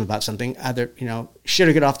criticism about something, either, shit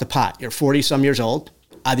or get off the pot. You're 40-some years old.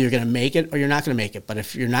 Either you're going to make it or you're not going to make it. But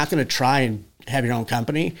if you're not going to try and have your own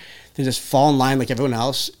company, then just fall in line like everyone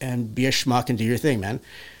else and be a schmuck and do your thing, man.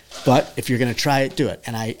 But if you're going to try it, do it.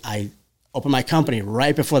 And I opened my company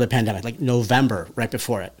right before the pandemic, like November, right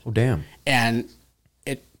before it. Oh, damn. And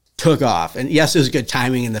it took off. And yes, it was good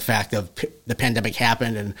timing in the fact of the pandemic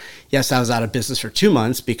happened. And yes, I was out of business for 2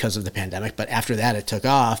 months because of the pandemic. But after that, it took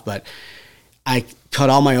off. But I cut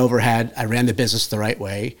all my overhead. I ran the business the right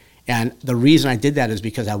way. And the reason I did that is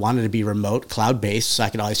because I wanted to be remote, cloud-based, so I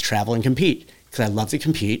could always travel and compete. Because I love to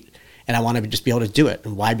compete. And I wanted to just be able to do it.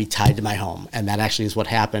 And why be tied to my home? And that actually is what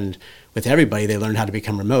happened with everybody. They learned how to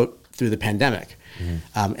become remote through the pandemic.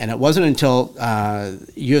 And it wasn't until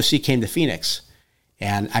UFC came to Phoenix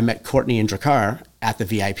and I met Courtney and Drakkar at the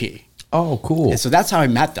VIP. Oh, cool. And so that's how I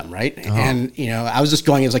met them, right? And, I was just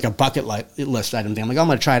going as like a bucket list item thing. I'm like, I'm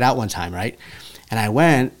going to try it out one time, right? And I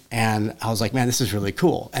went and I was like, man, this is really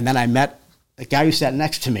cool. And then I met a guy who sat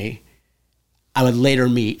next to me. I would later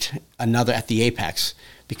meet another at the Apex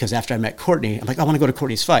because after I met Courtney, I'm like, I want to go to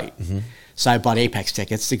Courtney's fight. So I bought Apex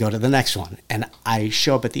tickets to go to the next one. And I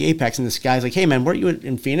show up at the Apex, and this guy's like, hey, man, weren't you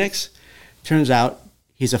in Phoenix? Turns out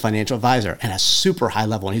he's a financial advisor and a super high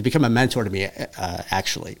level. And he's become a mentor to me,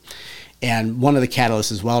 actually. And one of the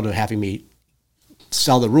catalysts as well to having me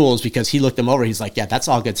sell the rules, because he looked them over. He's like, yeah, that's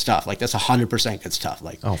all good stuff. Like, that's 100% good stuff.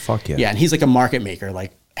 Like, oh, fuck yeah. Yeah, and he's like a market maker,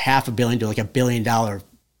 like $500 million to like $1 billion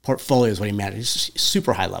portfolio is what he manages.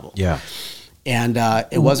 Super high level. Yeah. And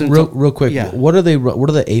it wasn't real quick. Yeah. What are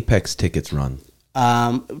the Apex tickets run?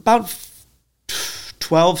 About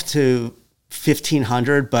 12 to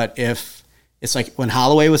 1,500. But if it's like when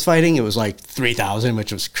Holloway was fighting, it was like 3,000,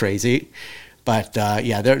 which was crazy. But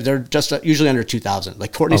they're just usually under 2,000.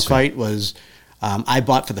 Like Courtney's fight was, I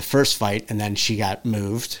bought for the first fight, and then she got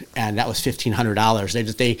moved, and that was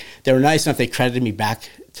 $1,500. They were nice enough. They credited me back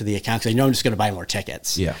to the account because they know I'm just going to buy more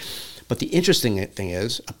tickets. Yeah. But the interesting thing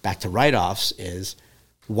is, back to write-offs, is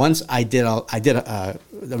once I did the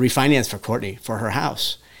refinance for Courtney for her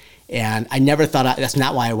house, and I never thought that's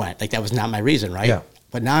not why I went. Like, that was not my reason, right? Yeah.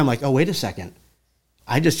 But now I'm like, oh, wait a second.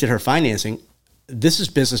 I just did her financing. This is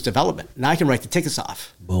business development. Now I can write the tickets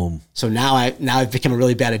off. Boom. So now I've become a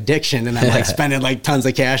really bad addiction, and I'm like spending like tons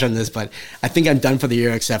of cash on this. But I think I'm done for the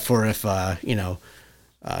year, except for if I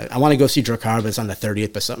want to go see Drakkar, but it's on the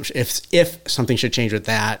 30th. But if something should change with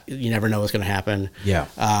that, you never know what's going to happen. Yeah.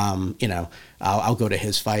 I'll go to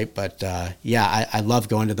his fight. But I love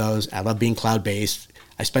going to those. I love being cloud based.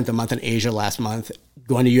 I spent a month in Asia last month,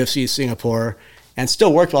 going to UFC Singapore, and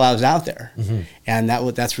still worked while I was out there. Mm-hmm. And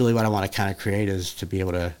that's really what I want to kind of create, is to be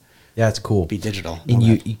able to. Yeah, it's cool. Be digital. And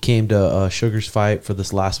you came to Sugar's fight for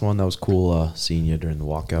this last one. That was cool seeing you during the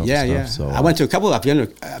walkout. Yeah, and yeah. So I went to a couple. I've been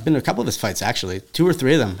to a couple of his fights, actually. 2 or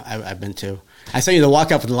 3 of them I've been to. I saw you the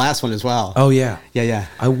walkout for the last one as well. Oh yeah, yeah.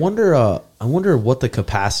 I wonder what the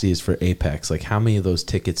capacity is for Apex. Like, how many of those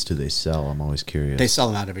tickets do they sell? I'm always curious. They sell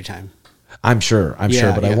them out every time. I'm sure,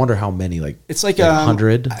 but I wonder how many. Like, it's like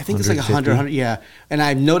 100. I think it's like 100. Yeah, and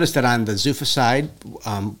I've noticed that on the Zuffa side,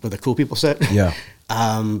 where the cool people sit. Yeah.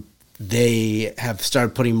 They have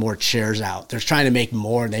started putting more chairs out. They're trying to make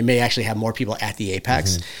more. They may actually have more people at the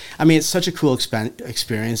Apex. Mm-hmm. I mean, it's such a cool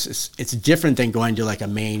experience. It's different than going to like a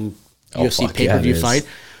main UFC pay-per-view fight.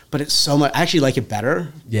 But it's so much. I actually like it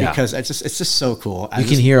better because it's just so cool. You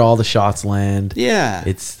can hear all the shots land. Yeah,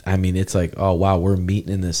 it's like, oh wow, we're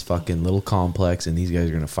meeting in this fucking little complex, and these guys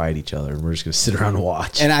are gonna fight each other, and we're just gonna sit around and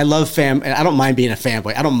watch. And I love and I don't mind being a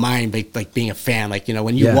fanboy. I don't mind like being a fan. Like,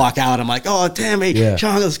 when you walk out, I'm like, oh damn it,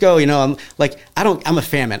 Sean, let's go. I'm like, I'm a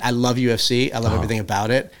fan, man. I love UFC. I love everything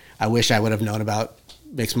about it. I wish I would have known about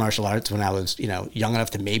mixed martial arts when I was young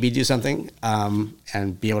enough to maybe do something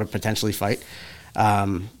and be able to potentially fight.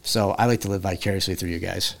 So I like to live vicariously through you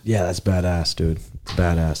guys. Yeah, that's badass, dude. It's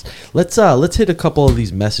badass. Let's hit a couple of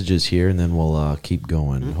these messages here, and then we'll keep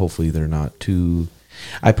going. Mm-hmm. Hopefully they're not too.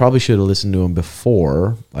 I probably should have listened to them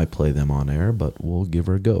before I play them on air, but we'll give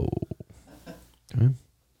her a go. Okay.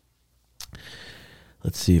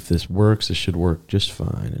 Let's see if this works. This should work just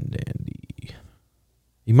fine and dandy.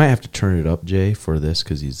 You might have to turn it up, Jay, for this,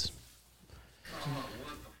 because he's.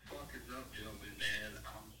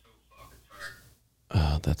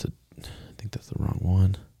 I think that's the wrong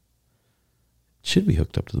one. It should be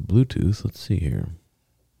hooked up to the Bluetooth. Let's see here.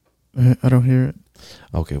 I don't hear it.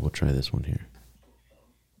 Okay, we'll try this one here.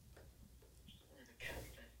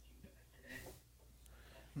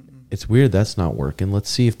 It's weird that's not working. Let's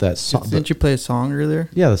see if that song. Didn't you play a song earlier?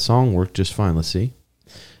 Yeah, the song worked just fine. Let's see.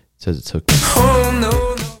 It says it's hooked.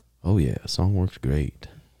 Oh yeah, song works great.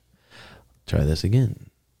 Try this again.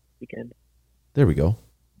 Weekend. There we go.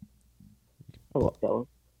 Hello, fellas.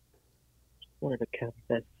 Just wanted to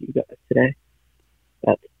confess to you guys today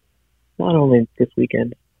that not only this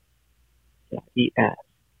weekend did I eat ass,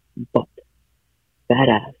 but that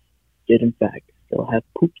ass did in fact still have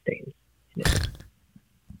poop stains in it.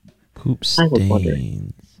 Poop I was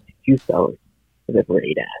wondering if you fellas have ever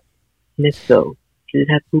ate ass, and if so, did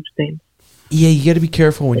it have poop stains? Yeah, you got to be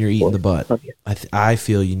careful when you're eating the butt. Love you. I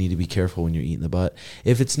feel you need to be careful when you're eating the butt.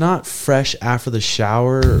 If it's not fresh after the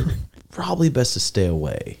shower, probably best to stay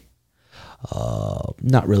away.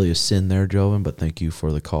 Not really a sin there, Joven, but thank you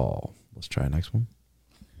for the call. Let's try the next one.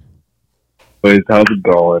 Boys, how's it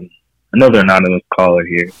going? Another anonymous caller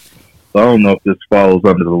here. So I don't know if this falls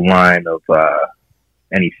under the line of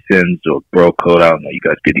any sins or bro code. I don't know. You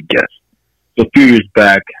guys get a guess. So a few years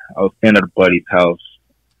back, I was staying at a buddy's house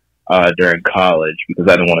during college because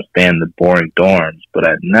I didn't want to stay in the boring dorms. But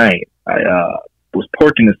at night, I was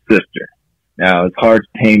porking his sister. Now, it's hard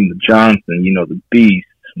to tame the Johnson, the beast,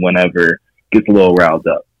 whenever it gets a little riled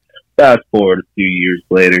up. Fast forward a few years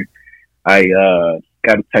later, I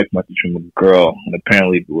got a text message from a girl, and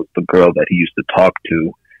apparently it was the girl that he used to talk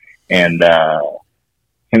to. And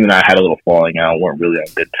him and I had a little falling out, weren't really on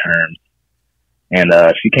good terms. And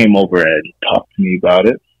she came over and talked to me about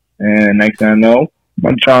it. And next thing I know,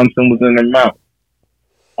 my Johnson was in her mouth.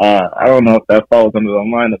 I don't know if that falls under the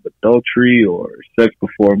line of adultery or sex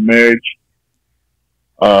before marriage.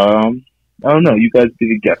 I don't know. You guys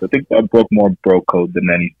did a guess. I think that broke more bro code than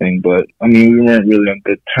anything. But, we weren't really on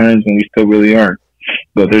good terms, and we still really aren't.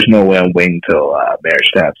 But there's no way I'm waiting until marriage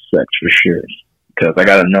to have sex for sure. Because I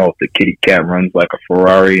got to know if the kitty cat runs like a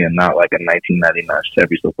Ferrari and not like a 1999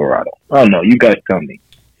 Chevy Silverado. I don't know. You guys tell me.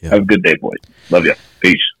 Yep. Have a good day, boys. Love you.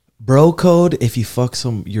 Peace. Bro code, if you fuck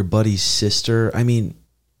your buddy's sister,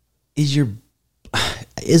 is your...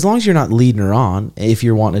 As long as you're not leading her on, if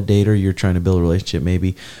you're wanting to date her, you're trying to build a relationship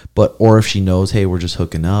maybe, or if she knows, hey, we're just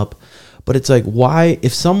hooking up. But it's like, why,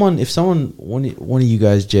 if someone, one of you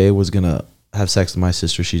guys, Jay, was going to have sex with my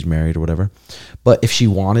sister, she's married or whatever, but if she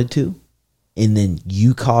wanted to, and then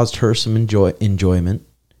you caused her some enjoyment,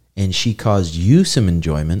 and she caused you some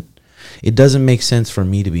enjoyment, it doesn't make sense for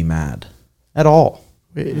me to be mad at all.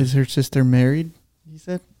 Wait, is her sister married? You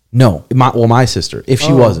said No, my sister. If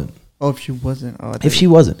she wasn't, if she wasn't, if she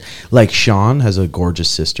wasn't, like Sean has a gorgeous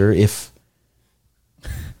sister.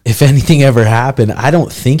 If anything ever happened, I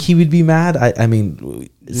don't think he would be mad. I mean,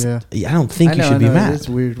 I don't think you should be mad. It's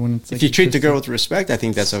weird when it's If you treat the girl with respect, I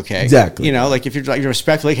think that's okay. Exactly. You know, like if you're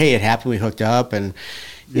respectful, like, hey, it happened, we hooked up, and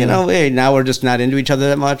you know, hey, now we're just not into each other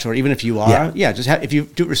that much. Or even if you are, just if you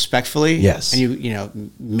do it respectfully, yes, and you know,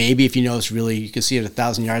 maybe if you know it's really, you can see it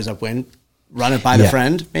 1,000 yards upwind, run it by the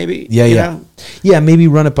friend, maybe. Yeah, maybe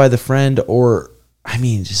run it by the friend, or I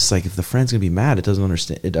mean, just like if the friend's gonna be mad, it doesn't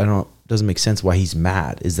understand. Doesn't make sense why he's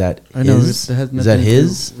mad. Is that his? Is that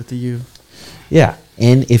his? With you. Yeah,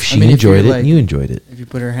 and if she enjoyed it, and you enjoyed it. If you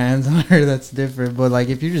put her hands on her, that's different. But like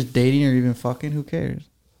if you're just dating or even fucking, who cares?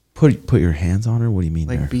 Put your hands on her. What do you mean?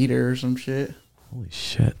 Like there? beat her or some shit. Holy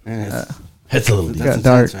shit! That's a little got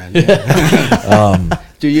dark. Man, yeah.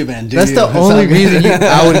 Do you, man? That's the only reason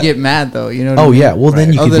I would get mad, though. You know? What I mean? Well,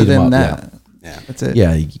 then you can Other beat them than up. that, yeah, that's it.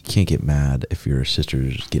 Yeah, you can't get mad if your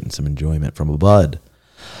sister's getting some enjoyment from a bud.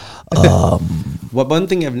 One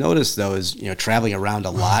thing I've noticed though is, you know, traveling around a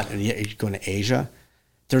lot and you're going to Asia,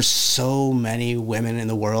 there's so many women in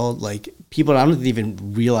the world. Like people, I don't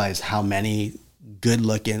even realize how many good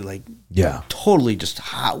looking, like totally just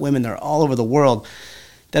hot women. They're all over the world.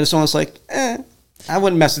 That it's almost like, I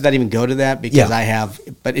wouldn't mess with that, even go to that because I have.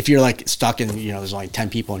 But if you're like stuck in, you know, there's only 10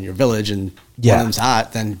 people in your village and one of them's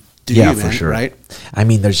hot, then. For sure. Right? I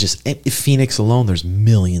mean, there's just in Phoenix alone, there's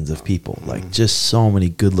millions of people, like just so many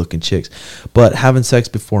good looking chicks. But having sex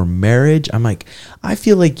before marriage, I'm like, I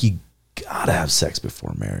feel like you gotta have sex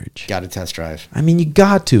before marriage. Gotta test drive. I mean, you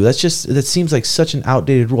got to. That seems like such an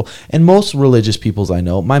outdated rule. And most religious peoples I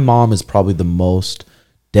know, my mom is probably the most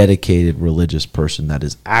dedicated religious person that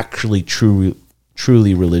is actually truly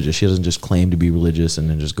religious. She doesn't just claim to be religious and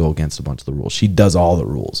then just go against a bunch of the rules. She does all the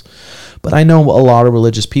rules. But I know a lot of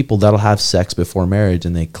religious people that'll have sex before marriage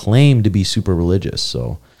and they claim to be super religious.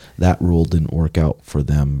 So that rule didn't work out for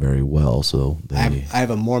them very well. So I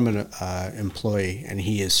have a Mormon employee, and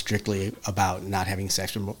he is strictly about not having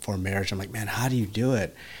sex before marriage. I'm like, man, how do you do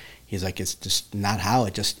it? He's like, it's just not how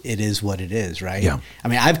it is what it is, right? Yeah. I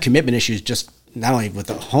mean, I have commitment issues just not only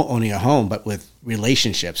with owning a home, but with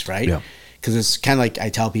relationships, right? Yeah. Because it's kind of like I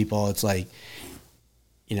tell people, it's like,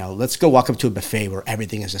 you know, let's go walk up to a buffet where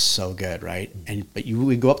everything is just so good, right? But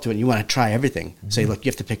we go up to it and you want to try everything. Say, look, you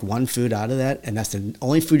have to pick one food out of that, and that's the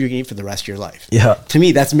only food you're going to eat for the rest of your life. Yeah. To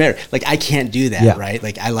me, that's marriage. Like, I can't do that, right?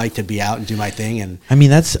 Like, I like to be out and do my thing. And I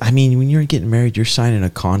mean, when you're getting married, you're signing a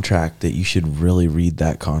contract that you should really read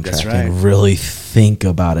that contract and really think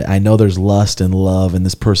about it. I know there's lust and love and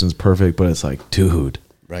this person's perfect, but it's like, dude,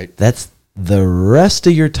 right? That's the rest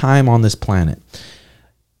of your time on this planet.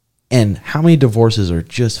 And how many divorces are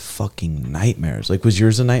just fucking nightmares? Like, was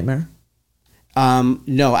yours a nightmare?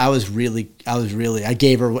 No, I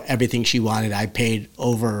gave her everything she wanted. I paid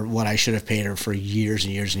over what I should have paid her for years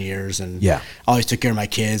and years and years. And always took care of my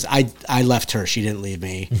kids. I left her. She didn't leave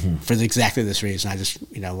me for exactly this reason. I just,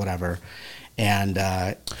 you know, whatever. And,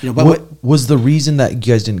 you know, but what was the reason that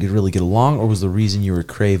you guys didn't really get along, or was the reason you were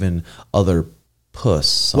craving other puss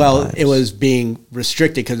sometimes? Well, it was being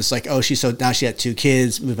restricted because it's like, oh, now she had 2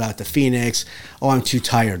 kids, move out to Phoenix. Oh, I'm too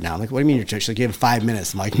tired now. I'm like, what do you mean you're tired? She's like, you have 5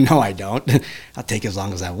 minutes. I'm like, no, I don't. I'll take as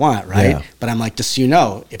long as I want, right? Yeah. But I'm like, just so you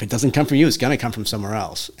know, if it doesn't come from you, it's going to come from somewhere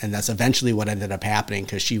else. And that's eventually what ended up happening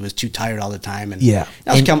because she was too tired all the time. And I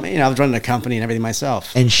was running a company and everything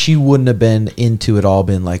myself. And she wouldn't have been into it all,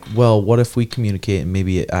 been like, well, what if we communicate and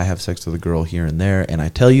maybe I have sex with a girl here and there and I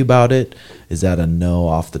tell you about it? Is that a no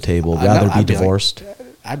off the table? Rather be divorced?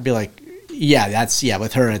 I'd be like,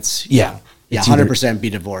 with her, it's, 100% be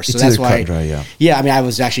divorced. So that's why, dry, I mean, I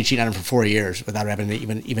was actually cheating on him for 4 years without having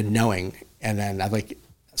even knowing. And then I'd like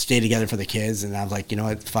stay together for the kids. And I was like, you know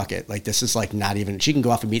what, fuck it. Like, this is like not even, she can go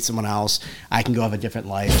off and meet someone else. I can go have a different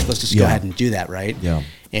life. Let's just go ahead and do that. Right. Yeah.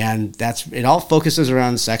 And it all focuses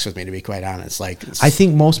around sex with me, to be quite honest. Like, I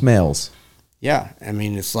think most males. Yeah. I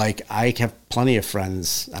mean, it's like, I have plenty of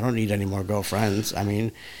friends. I don't need any more girlfriends. I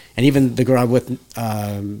mean, and even the girl I'm with,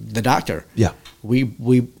 the doctor. Yeah.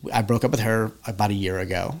 I broke up with her about a year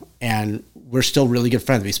ago, and we're still really good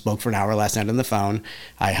friends. We spoke for an hour last night on the phone.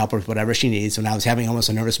 I help her with whatever she needs. When I was having almost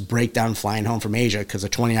a nervous breakdown flying home from Asia because a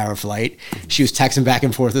 20-hour flight, she was texting back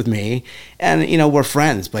and forth with me. And, you know, we're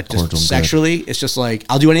friends, but just sexually, it's just like,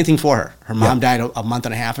 I'll do anything for her. Her mom died a month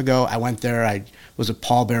and a half ago. I went there. I was a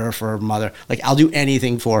pallbearer for her mother. Like, I'll do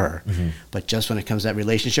anything for her. Mm-hmm. But just when it comes to that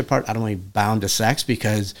relationship part, I don't want to be bound to sex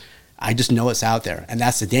because I just know it's out there. And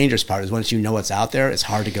that's the dangerous part, is once you know it's out there, it's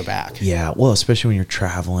hard to go back. Yeah, well, especially when you're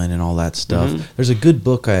traveling and all that stuff. There's a good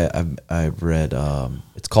book I've read.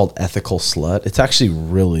 It's called Ethical Slut. It's actually a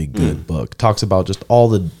really good book. It talks about just all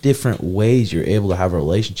the different ways you're able to have a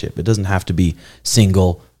relationship. It doesn't have to be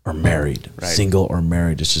single or married. Right. Single or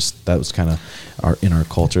married. It's just, that was kind of in our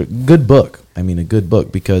culture. Good book. I mean, a good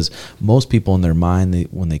book, because most people in their mind,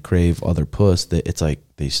 when they crave other puss, it's like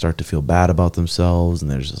they start to feel bad about themselves,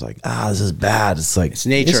 and they're just like, this is bad. It's like, it's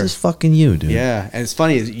nature. This is fucking you, dude. Yeah, and it's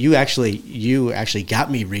funny, you actually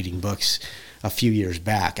got me reading books a few years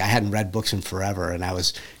back. I hadn't read books in forever, and I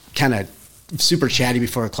was kind of super chatty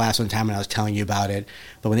before a class one time, and I was telling you about it.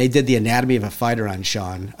 But when they did the Anatomy of a Fighter on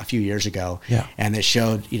Sean a few years ago, and it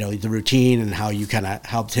showed, the routine and how you kind of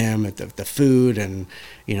helped him with the food and,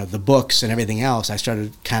 the books and everything else, I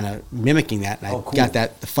started kind of mimicking that. And I got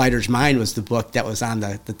that The Fighter's Mind was the book that was on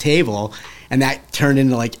the table, and that turned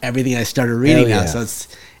into like everything I started reading now. So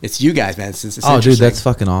it's you guys, man. It's dude, that's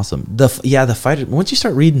fucking awesome. The Fighter, once you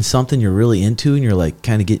start reading something you're really into and you're like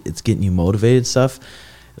kind of it's getting you motivated and stuff,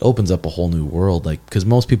 it opens up a whole new world. Like, because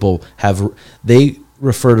most people they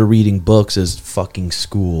refer to reading books as fucking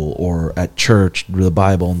school or at church, the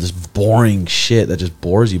Bible, and this boring shit that just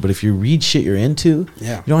bores you. But if you read shit you're into,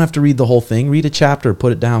 you don't have to read the whole thing. Read a chapter,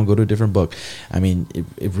 put it down, go to a different book. I mean,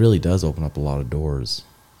 it really does open up a lot of doors.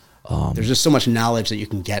 There's just so much knowledge that you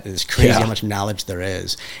can get, and it's crazy how much knowledge there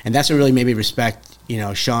is. And that's what really made me respect,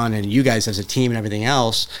 Sean and you guys as a team and everything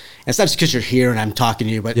else. And it's not just because you're here and I'm talking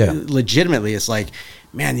to you, but legitimately it's like,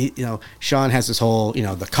 man, Sean has this whole,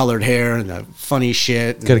 the colored hair and the funny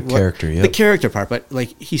shit. Got a character, the character part, but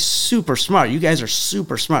like, he's super smart. You guys are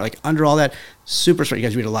super smart. Like, under all that, super smart. You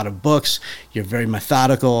guys read a lot of books. You're very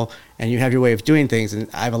methodical, and you have your way of doing things. And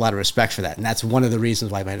I have a lot of respect for that. And that's one of the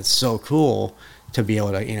reasons why, man, it's so cool to be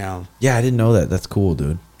able to, Yeah, I didn't know that. That's cool,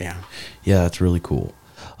 dude. Yeah. Yeah, that's really cool.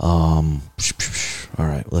 All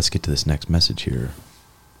right, let's get to this next message here.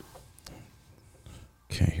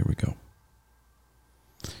 Okay, here we go.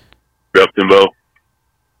 Up, Timbo.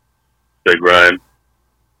 Big Ryan.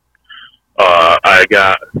 I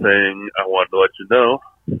got a thing I wanted to let you know.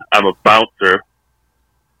 I'm a bouncer,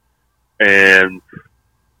 and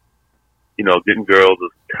getting girls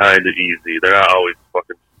is kind of easy. They're not always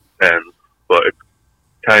fucking 10s, but it's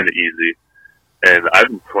kind of easy. And I've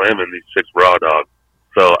been slamming these chicks raw dog.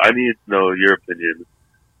 So I need to know your opinion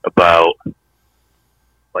about,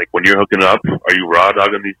 like, when you're hooking up, are you raw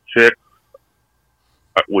dogging these chicks?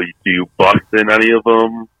 Do you bust in any of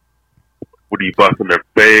them? Do you bust in their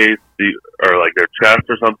face? Or like their chest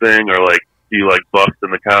or something? Or like, do you like bust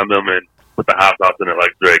in the condom and put the hot sauce in it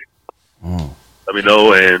like Drake? Let me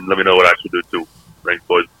know, and let me know what I should do too. Thanks,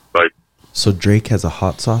 boys. Bye. So Drake has a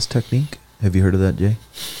hot sauce technique? Have you heard of that, Jay?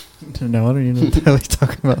 No, I don't even know what the hell he's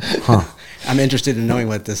talking about. Huh. I'm interested in knowing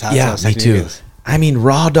what this hot sauce me technique too. is. I mean,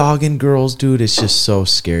 raw dogging girls, dude, it's just so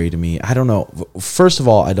scary to me. I don't know. First of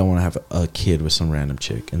all, I don't want to have a kid with some random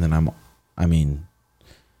chick. And then I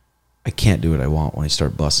can't do what I want when I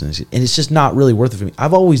start busting. And it's just not really worth it for me.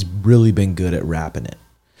 I've always really been good at rapping it.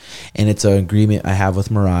 And it's an agreement I have with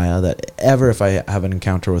Mariah that if I have an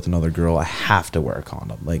encounter with another girl, I have to wear a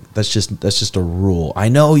condom. Like, that's just a rule. I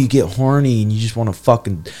know you get horny and you just want to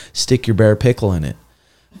fucking stick your bare pickle in it.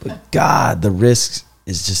 But God, the risks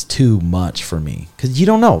is just too much for me. Because you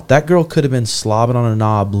don't know. That girl could have been slobbing on a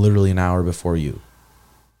knob literally an hour before you.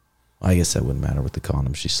 I guess that wouldn't matter with the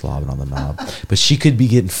condom. She's slobbing on the knob. But she could be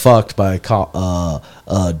getting fucked by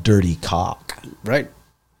a dirty cock. Right.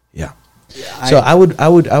 Yeah. So I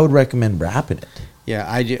would recommend wrapping it.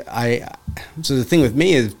 Yeah, so the thing with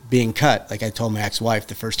me is being cut. Like I told my ex-wife,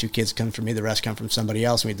 the first 2 kids come from me, the rest come from somebody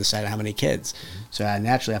else, and we decided how many kids. So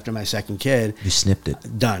naturally, after my second kid, you snipped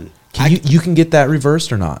it. Done. You can get that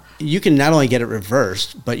reversed or not? You can not only get it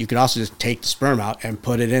reversed, but you can also just take the sperm out and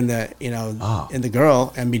put it in the in the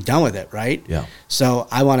girl and be done with it, right? Yeah. So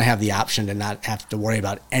I want to have the option to not have to worry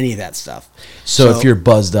about any of that stuff. So if you're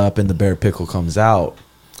buzzed up and the bare pickle comes out.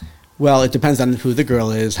 Well, it depends on who the girl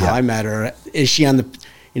is, how I met her. Is she on the,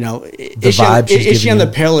 is she on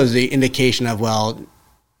the pill is the indication of, well,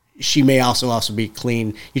 she may also be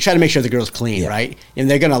clean. You try to make sure the girl's clean, right? And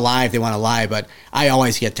they're going to lie if they want to lie, but I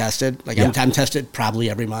always get tested. Like I'm tested probably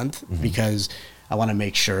every month because I want to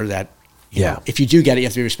make sure that, you know, if you do get it, you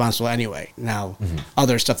have to be responsible anyway. Now,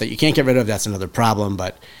 other stuff that you can't get rid of, that's another problem.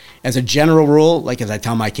 But as a general rule, like as I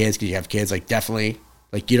tell my kids, because you have kids, like definitely,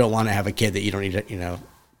 like you don't want to have a kid that you don't need to,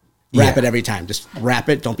 wrap it every time. Just wrap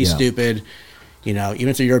it. Don't be stupid. Even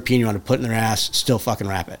if they're European, you want to put it in their ass, still fucking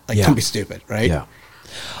wrap it. Like, don't be stupid, right? Yeah.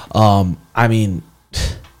 I mean,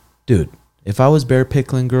 dude, if I was bare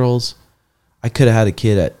pickling girls, I could have had a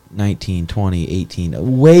kid at 19, 20,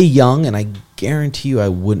 18, way young, and I guarantee you I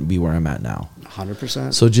wouldn't be where I'm at now.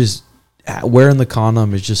 100%. So just wearing the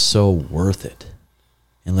condom is just so worth it.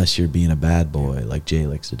 Unless you're being a bad boy like Jay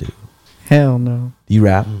likes to do. Hell no. Do you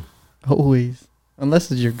rap? Always.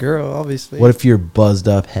 Unless it's your girl, obviously. What if you're buzzed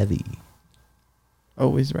up heavy?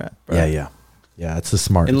 Always rap, bro. Yeah. Yeah, it's the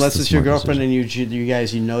smart. Unless the it's your smart girlfriend decision. and you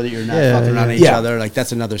guys, that you're not Yeah, fucking around yeah. each Yeah. other. Like,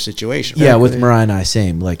 that's another situation. Yeah, with Exactly. Mariah and I,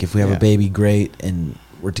 same. Like if we have Yeah. a baby, great, and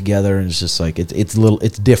we're together, and it's just like it's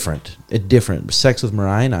different. It's different. Sex with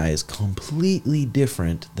Mariah and I is completely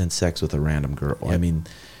different than sex with a random girl. I mean,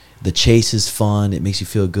 the chase is fun. It makes you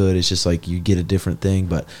feel good. It's just like you get a different thing.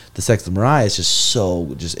 But the sex with Mariah is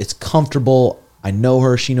just it's comfortable. I know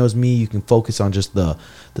her. She knows me. You can focus on just the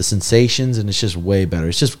sensations, and it's just way better.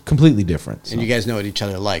 It's just completely different. So. And you guys know what each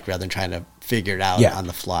other like rather than trying to figure it out Yeah. on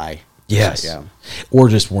the fly. Yes. Yeah. Or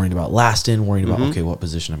just worrying about lasting, worrying about, Mhm. okay, what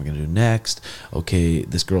position am I going to do next? Okay,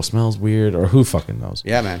 this girl smells weird, or who fucking knows?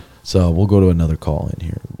 Yeah, man. So we'll go to another call in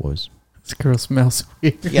here, boys. This girl smells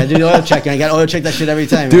weird. Yeah, do the oil check. I got oil check that shit every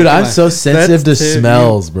time. Dude, man. I'm Come on. so sensitive to That's too-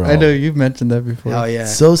 smells, bro. I know you've mentioned that before. Oh, yeah.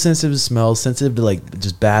 So sensitive to smells, sensitive to like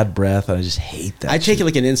just bad breath. I just hate that. I take shit. it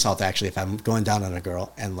like an insult, actually, if I'm going down on a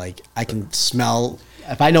girl and like I can smell.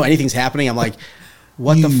 If I know anything's happening, I'm like,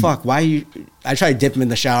 what the fuck? Why you? I try to dip them in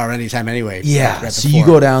the shower anytime anyway. Yeah. right So you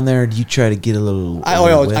before. go down there and you try to get a little. I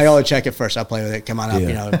oil check it first. I'll play with it. Come on up,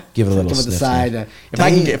 Yeah. Give it a little Come to the sniff, side. yeah.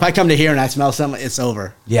 If I come to here and I smell something, it's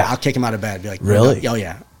over. Yeah. I'll kick him out of bed. Be like, Really? Oh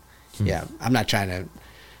yeah, yeah. I'm not trying to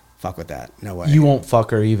fuck with that. No way. You won't fuck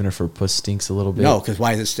her even if her puss stinks a little bit. No, because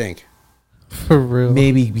why does it stink? For real.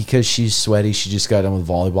 Maybe because she's sweaty. She just got done with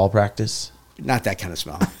volleyball practice. Not that kind of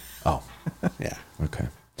smell. Oh. Yeah. Okay.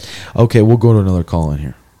 Okay, we'll go to another call in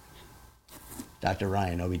here. Dr.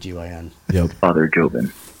 Ryan, OBGYN. Yep. Father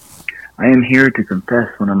Jobin. I am here to confess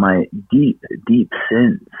one of my deep, deep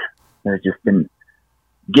sins that has just been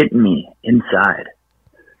getting me inside.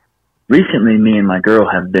 Recently, me and my girl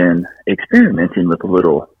have been experimenting with a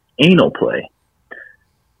little anal play.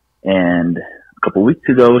 And a couple weeks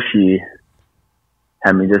ago, she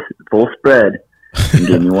had me just full spread and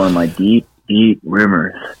gave me one of my deep, deep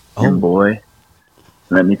rimmers. Oh. And boy,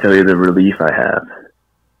 let me tell you the relief I have.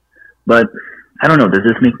 But I don't know, does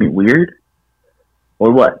this make me weird?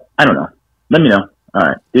 Or what? I don't know. Let me know. All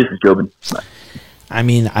right. This is Jobin. Bye. I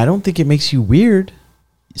mean, I don't think it makes you weird.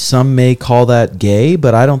 Some may call that gay,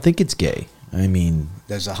 but I don't think it's gay. I mean,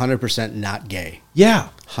 There's 100% not gay. yeah.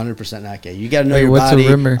 100% not gay. You got to know Wait, your what's a body,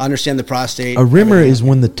 rimmer? understand the prostate. A rimmer everything. is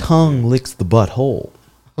when the tongue licks the butthole.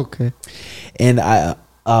 Okay. And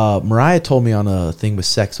Mariah told me on a thing with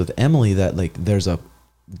sex with Emily that like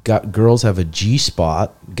girls have a G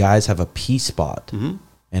spot, guys have a P spot,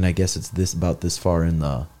 and I guess it's about this far in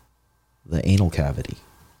the anal cavity.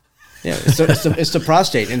 Yeah, it's the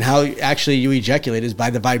prostate, and how actually you ejaculate is by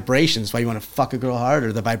the vibrations. Why you want to fuck a girl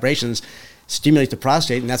harder? The vibrations stimulate the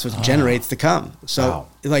prostate, and that's what generates the cum. So, Wow.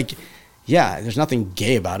 like, yeah, there's nothing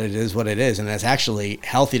gay about it. It is what it is, and it's actually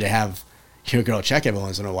healthy to have your girl check every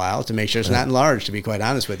once in a while to make sure it's not enlarged. To be quite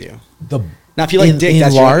honest with you, now if you like dick,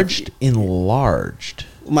 that's enlarged.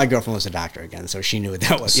 my girlfriend was a doctor again, so she knew what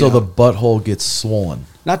that was. So you know? the butthole gets swollen.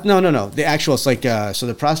 No. The actual, it's like, so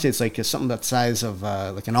the prostate's like something that size of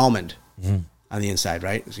like an almond on the inside,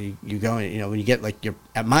 right? So you go and, when you get like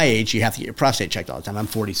at my age, you have to get your prostate checked all the time. I'm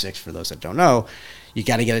 46 for those that don't know. You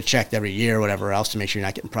got to get it checked every year or whatever else to make sure you're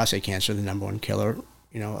not getting prostate cancer, the number one killer,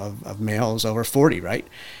 of males over 40, right?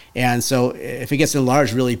 And so if it gets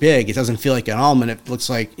enlarged really big, it doesn't feel like an almond. It looks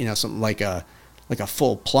like, something like a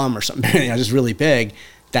full plum or something, just really big.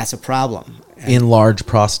 That's a problem. And Enlarged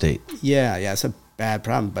prostate. yeah, it's a bad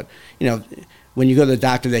problem. But, when you go to the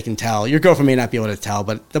doctor, they can tell. Your girlfriend may not be able to tell,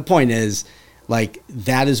 but the point is, like,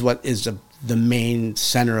 that is what is the main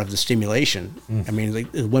center of the stimulation. I mean,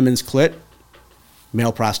 like, the women's clit,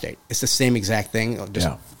 male prostate. It's the same exact thing, just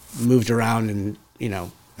moved around and, Yeah,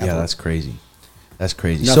 that's crazy. That's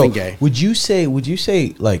crazy. Nothing so gay. Would you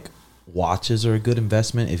say like watches are a good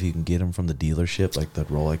investment if you can get them from the dealership, like the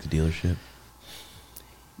Rolex dealership?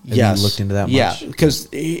 Have you looked into that much? Yeah, because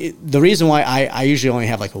the reason why I usually only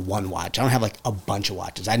have like a one watch. I don't have like a bunch of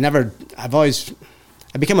watches. I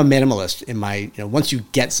become a minimalist in my, once you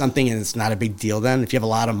get something and it's not a big deal then, if you have a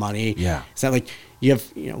lot of money, it's not like you have,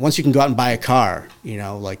 once you can go out and buy a car,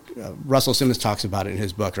 like Russell Simmons talks about it in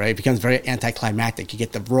his book, right? It becomes very anticlimactic. You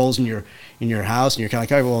get the rolls in your house and you're kind of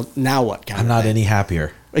like, all right, well, now what? I'm not any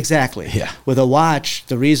happier. Exactly. Yeah. With a watch,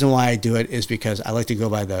 the reason why I do it is because I like to go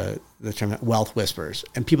by the term wealth whispers.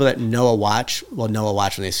 And people that know a watch will know a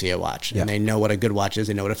watch when they see a watch. Yeah. And they know what a good watch is.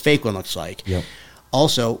 They know what a fake one looks like. Yep.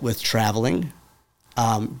 Also, with traveling,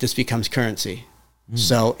 this becomes currency.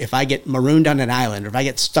 So if I get marooned on an island, or if I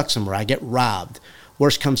get stuck somewhere, I get robbed,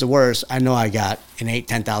 worst comes to worst, I know I got an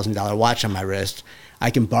 $8,000-$10,000 watch on my wrist. I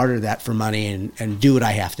can barter that for money and do what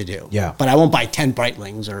I have to do. Yeah. But I won't buy 10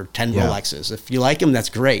 Breitlings or 10 Rolexes. If you like them, that's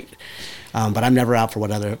great. But I'm never out for what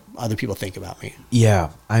other people think about me.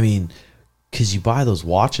 Yeah. I mean, because you buy those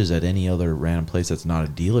watches at any other random place that's not a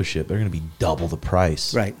dealership, they're going to be double the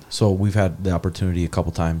price. Right. So we've had the opportunity a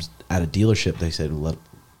couple times at a dealership. They said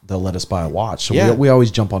they'll let us buy a watch. So we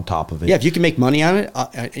always jump on top of it. Yeah, if you can make money on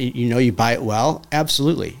it, you buy it well,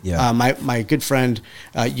 absolutely. Yeah. My good friend,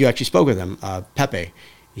 you actually spoke with him, Pepe.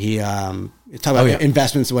 He talked about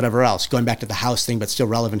investments and whatever else. Going back to the house thing, but still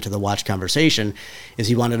relevant to the watch conversation, is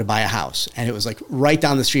he wanted to buy a house. And it was like right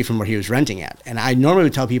down the street from where he was renting at. And I normally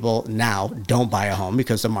would tell people now, don't buy a home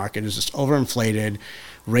because the market is just overinflated.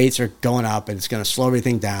 Rates are going up and it's going to slow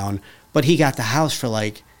everything down. But he got the house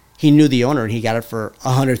for he knew the owner and he got it for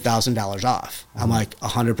 $100,000 off. I'm like,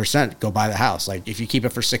 100%, go buy the house. Like if you keep it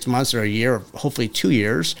for 6 months or a year, or hopefully 2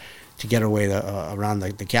 years to get away around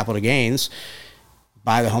the capital gains,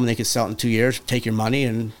 buy the home, they could sell it in 2 years, take your money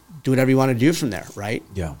and do whatever you want to do from there, right?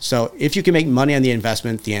 Yeah. So if you can make money on the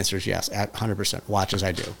investment, the answer is yes, at 100%. Watches,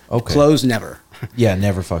 I do. Okay. Clothes, never. Yeah,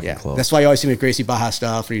 never fucking close. That's why you always see me at Gracie Baja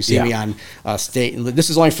stuff, or you see me on state. And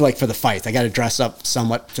this is only for the fights. I got to dress up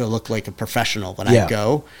somewhat to look like a professional when I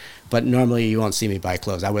go. But normally you won't see me buy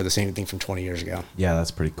clothes. I wear the same thing from 20 years ago. Yeah, that's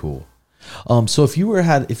pretty cool. So if you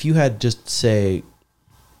had just say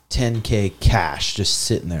 $10K cash just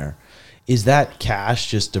sitting there, is that cash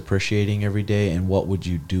just depreciating every day? And what would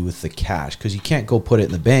you do with the cash? Because you can't go put it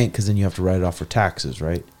in the bank because then you have to write it off for taxes,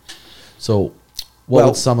 right? So what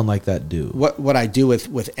would someone like that do? What I do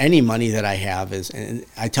with any money that I have is, and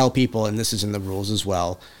I tell people, and this is in the rules as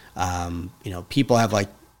well, people have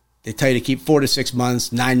they tell you to keep 4 to 6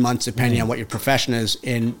 months, 9 months, depending on what your profession is,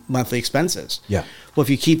 in monthly expenses. Yeah. Well, if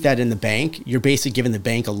you keep that in the bank, you're basically giving the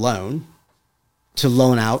bank a loan to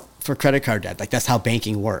loan out for credit card debt. That's how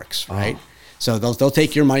banking works, right? So they'll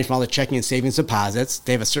take your money from all the checking and savings deposits.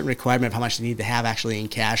 They have a certain requirement of how much they need to have actually in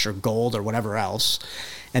cash or gold or whatever else.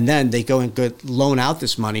 And then they go and loan out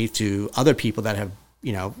this money to other people that have,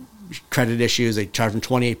 credit issues. They charge them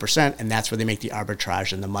 28%, and that's where they make the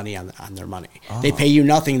arbitrage and the money on their money. They pay you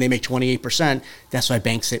nothing, they make 28%. That's why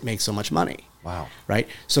banks make so much money. Wow. Right?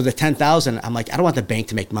 So the $10,000, I'm like, I don't want the bank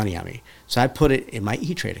to make money on me. So I put it in my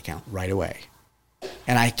E-Trade account right away.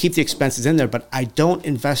 And I keep the expenses in there, but I don't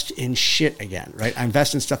invest in shit again, right? I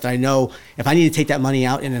invest in stuff that I know if I need to take that money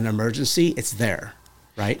out in an emergency, it's there,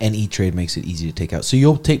 right? And E-Trade makes it easy to take out. So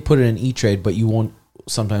you'll put it in E-Trade, but you won't.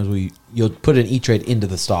 Sometimes you'll put an E-Trade into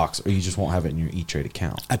the stocks, or you just won't have it in your E-Trade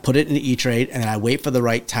account. I put it in the E-Trade, and then I wait for the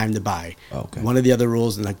right time to buy. Okay. One of the other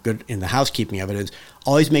rules in the housekeeping of it is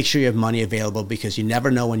always make sure you have money available, because you never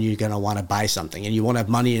know when you're going to want to buy something, and you won't have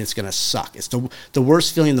money and it's going to suck. It's the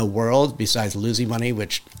worst feeling in the world, besides losing money,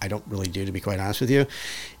 which I don't really do, to be quite honest with you,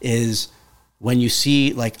 is when you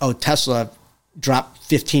see Tesla drop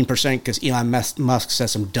 15% because Elon Musk says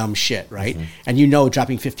some dumb shit, right? Mm-hmm. And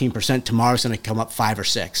dropping 15% tomorrow's going to come up 5 or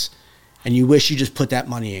 6. And you wish you just put that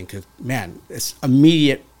money in, because, man, it's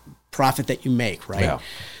immediate profit that you make, right? Yeah.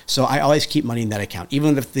 So I always keep money in that account.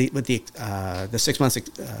 Even with the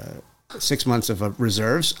 6 months of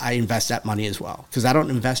reserves, I invest that money as well, because I don't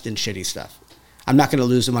invest in shitty stuff. I'm not going to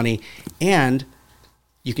lose the money. And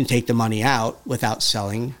you can take the money out without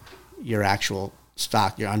selling your actual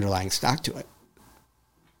stock, your underlying stock to it.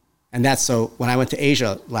 And that's so when I went to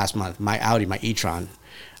Asia last month, my Audi, my e-tron,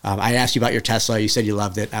 I asked you about your Tesla. You said you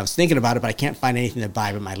loved it. I was thinking about it, but I can't find anything to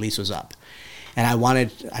buy, but my lease was up. And I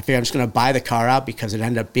figured I'm just going to buy the car out, because it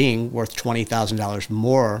ended up being worth $20,000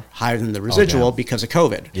 more higher than the residual because of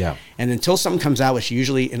COVID. Yeah. And until something comes out, which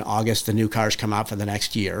usually in August, the new cars come out for the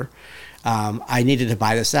next year, I needed to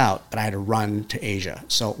buy this out, but I had to run to Asia.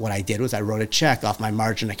 So what I did was I wrote a check off my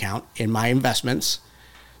margin account in my investments.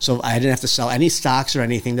 So I didn't have to sell any stocks or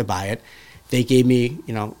anything to buy it. They gave me,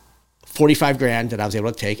 $45,000 that I was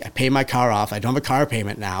able to take. I paid my car off. I don't have a car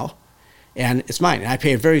payment now, and it's mine. And I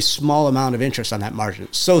pay a very small amount of interest on that margin.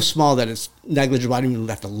 It's so small that it's negligible. I don't even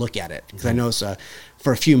have to look at it, because I know it's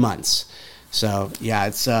for a few months. So yeah,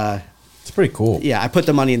 it's pretty cool. Yeah, I put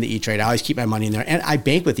the money in the E-Trade. I always keep my money in there, and I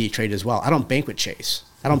bank with E-Trade as well. I don't bank with Chase.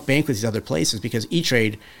 I don't bank with these other places, because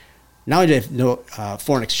E-Trade, not only do they have no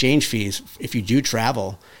foreign exchange fees if you do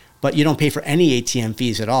travel, but you don't pay for any ATM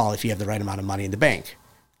fees at all if you have the right amount of money in the bank.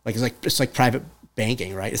 It's like private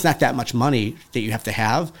banking, right? It's not that much money that you have to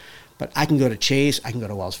have, but I can go to Chase, I can go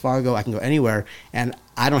to Wells Fargo, I can go anywhere, and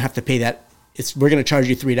I don't have to pay that we're going to charge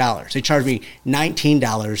you $3. They charged me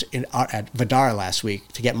 $19 at Vidar last week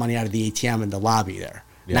to get money out of the ATM in the lobby there.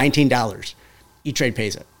 Yeah. $19. E-Trade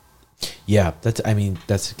pays it. Yeah, that's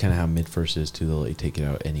kind of how MidFirst is too. They'll let you take it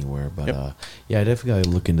out anywhere. But I definitely gotta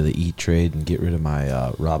look into the E-Trade and get rid of my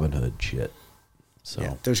Robinhood shit. So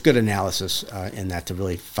yeah, there's good analysis in that to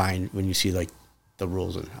really find when you see like the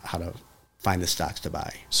rules and how to find the stocks to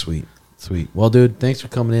buy. Sweet. Well, dude, thanks for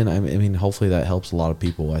coming in. I mean, hopefully that helps a lot of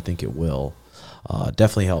people. I think it will.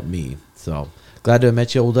 Definitely help me. So glad to have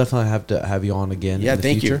met you. We'll definitely have to have you on again. Yeah, in the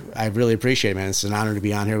thank future. you. I really appreciate it, man. It's an honor to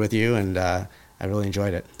be on here with you, and I really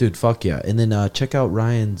enjoyed it. Dude, fuck yeah. And then check out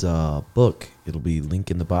Ryan's book. It'll be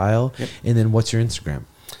link in the bio. Yep. And then what's your Instagram?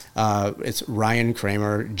 It's Ryan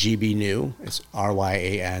Kramer, GB New. It's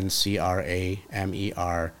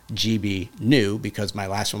RyanCramer, GB New, because my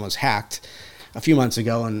last one was hacked a few months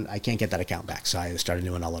ago, and I can't get that account back, so I started a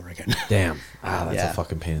new one all over again. Damn. That's a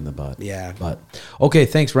fucking pain in the butt. Yeah. But okay,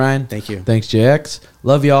 thanks, Ryan. Thank you. Thanks, JX.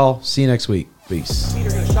 Love y'all. See you next week. Peace. Feet are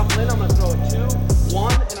going to shuffle in. I'm going to